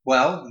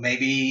 Well,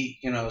 maybe,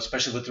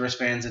 especially with the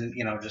wristbands and,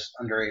 just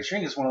underage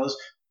drinking, it's one of those,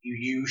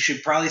 you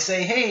should probably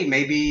say, hey,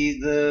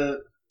 maybe the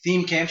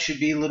theme camp should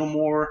be a little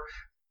more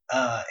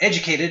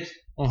educated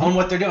on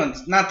what they're doing.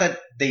 It's not that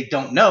they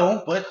don't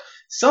know, but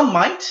some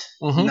might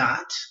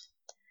not.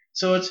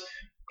 So it's,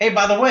 hey,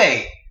 by the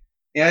way,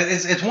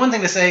 it's one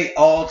thing to say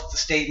all the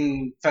state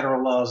and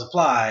federal laws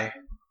apply.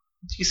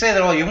 You say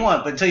that all you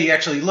want, but until you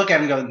actually look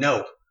at them and go,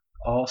 no,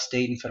 all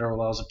state and federal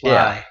laws apply.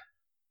 Yeah.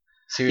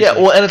 Seriously.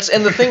 Yeah, well,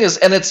 and the thing is,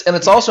 and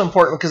it's also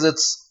important because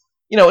it's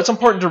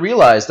important to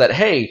realize that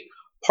hey,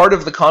 part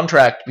of the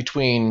contract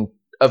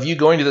of you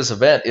going to this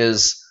event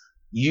is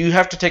you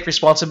have to take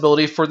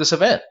responsibility for this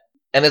event,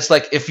 and it's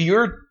like if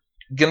you're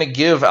gonna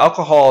give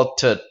alcohol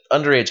to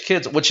underage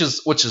kids, which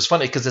is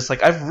funny because it's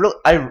like I look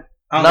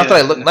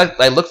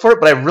for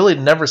it, but I've really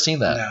never seen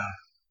that.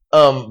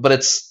 No.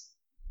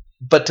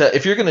 But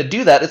if you're gonna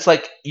do that, it's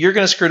like you're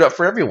gonna screw it up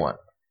for everyone.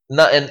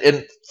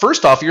 And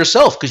first off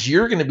yourself, because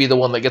you're going to be the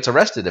one that gets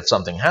arrested if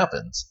something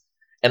happens,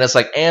 and it's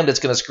going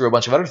to screw a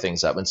bunch of other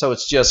things up. And so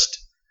it's just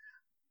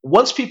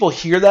once people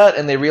hear that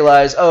and they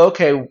realize, oh,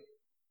 okay,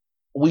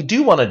 we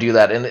do want to do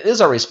that, and it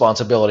is our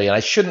responsibility, and I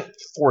shouldn't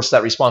force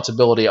that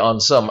responsibility on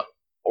some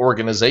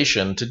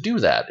organization to do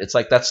that. It's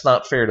like that's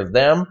not fair to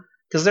them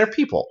because they're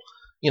people.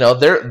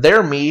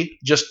 They're me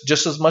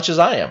just as much as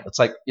I am. It's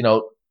like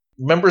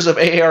members of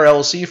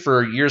AARLC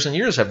for years and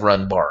years have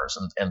run bars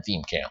and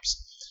theme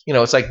camps.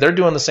 It's like they're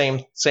doing the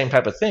same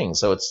type of thing.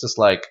 So it's just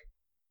like,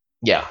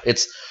 yeah,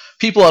 it's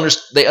people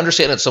they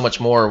understand it so much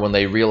more when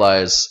they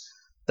realize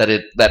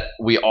that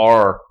we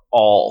are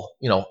all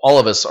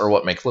of us are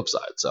what make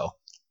Flipside. So,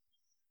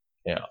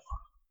 yeah.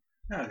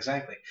 No,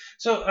 exactly.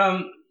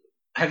 So,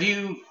 have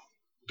you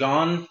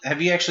gone?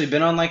 Have you actually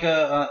been on like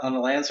on a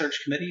land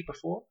search committee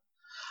before?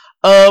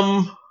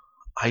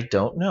 I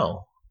don't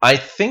know. I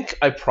think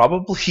I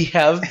probably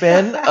have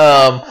been.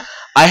 I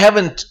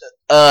haven't.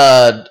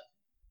 I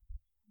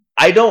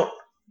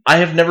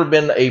have never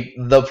been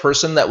the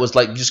person that was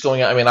like just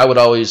going out. I mean, I would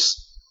always,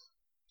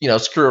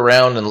 screw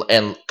around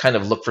and kind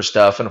of look for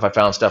stuff, and if I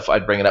found stuff,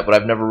 I'd bring it up. But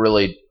I've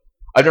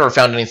never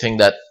found anything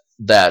that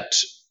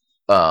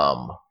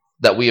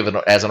we have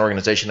as an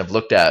organization have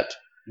looked at.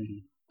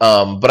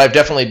 Mm-hmm. But I've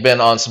definitely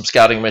been on some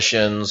scouting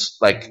missions,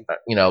 like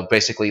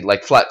basically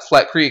like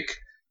Flat Creek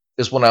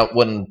is when I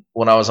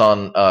was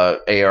on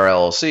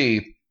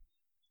ARLLC.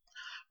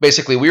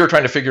 Basically, we were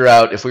trying to figure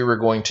out if we were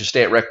going to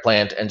stay at Rec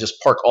Plant and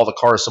just park all the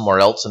cars somewhere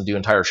else and do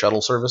entire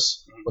shuttle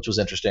service, which was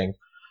interesting,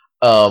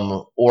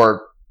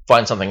 or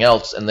find something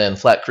else. And then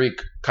Flat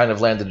Creek kind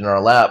of landed in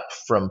our lap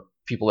from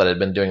people that had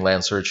been doing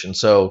land search. And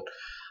so,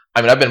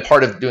 I mean, I've been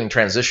part of doing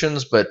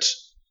transitions, but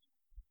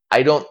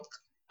I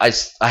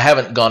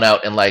haven't gone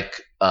out and like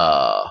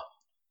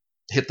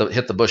hit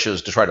the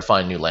bushes to try to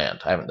find new land.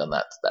 I haven't done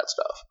that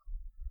stuff.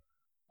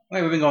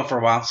 Wait, we've been going for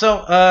a while.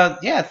 So,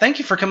 thank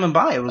you for coming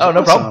by. It was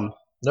no problem.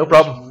 No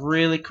problem. It was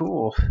really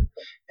cool.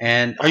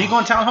 And are you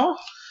going town hall?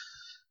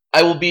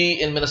 I will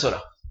be in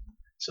Minnesota.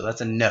 So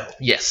that's a no.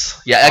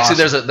 Yes. Yeah.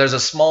 Actually, awesome. There's a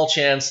small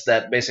chance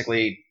that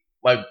basically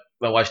my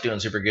wife's doing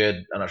super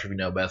good. I'm not sure if you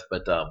know Beth,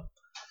 but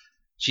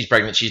she's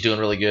pregnant. She's doing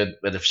really good.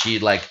 But if she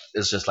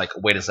is just like,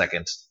 wait a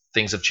second,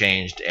 things have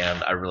changed,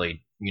 and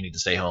you need to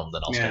stay home,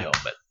 then I'll stay home.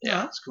 But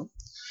yeah, that's cool.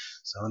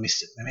 So let me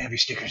have your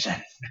stickers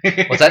then.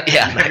 What's that?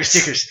 Yeah, nice. Your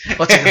stickers.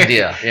 What's a good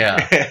idea?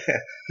 Yeah,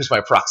 who's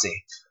my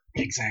proxy?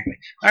 Exactly.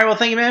 All right. Well,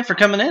 thank you, man, for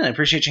coming in. I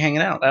appreciate you hanging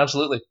out.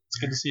 Absolutely. It's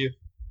good to see you.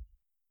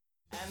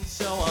 And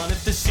so on.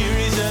 If the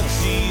series of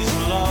C's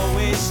will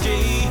always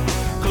stay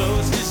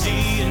close to Z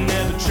and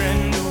never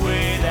trend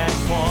away, that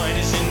point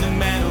is in the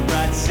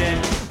Mandelbrot set.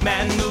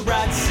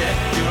 Mandelbrot set.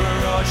 You're a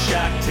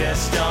Rorschach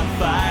test on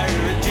fire.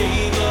 You're a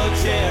Day-Glow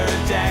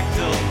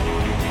pterodactyl.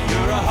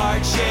 You're a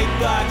heart-shaped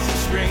box of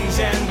springs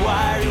and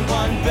wire. You're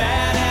one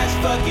badass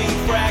fucking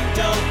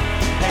fractal.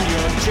 And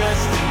you're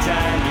just in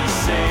time.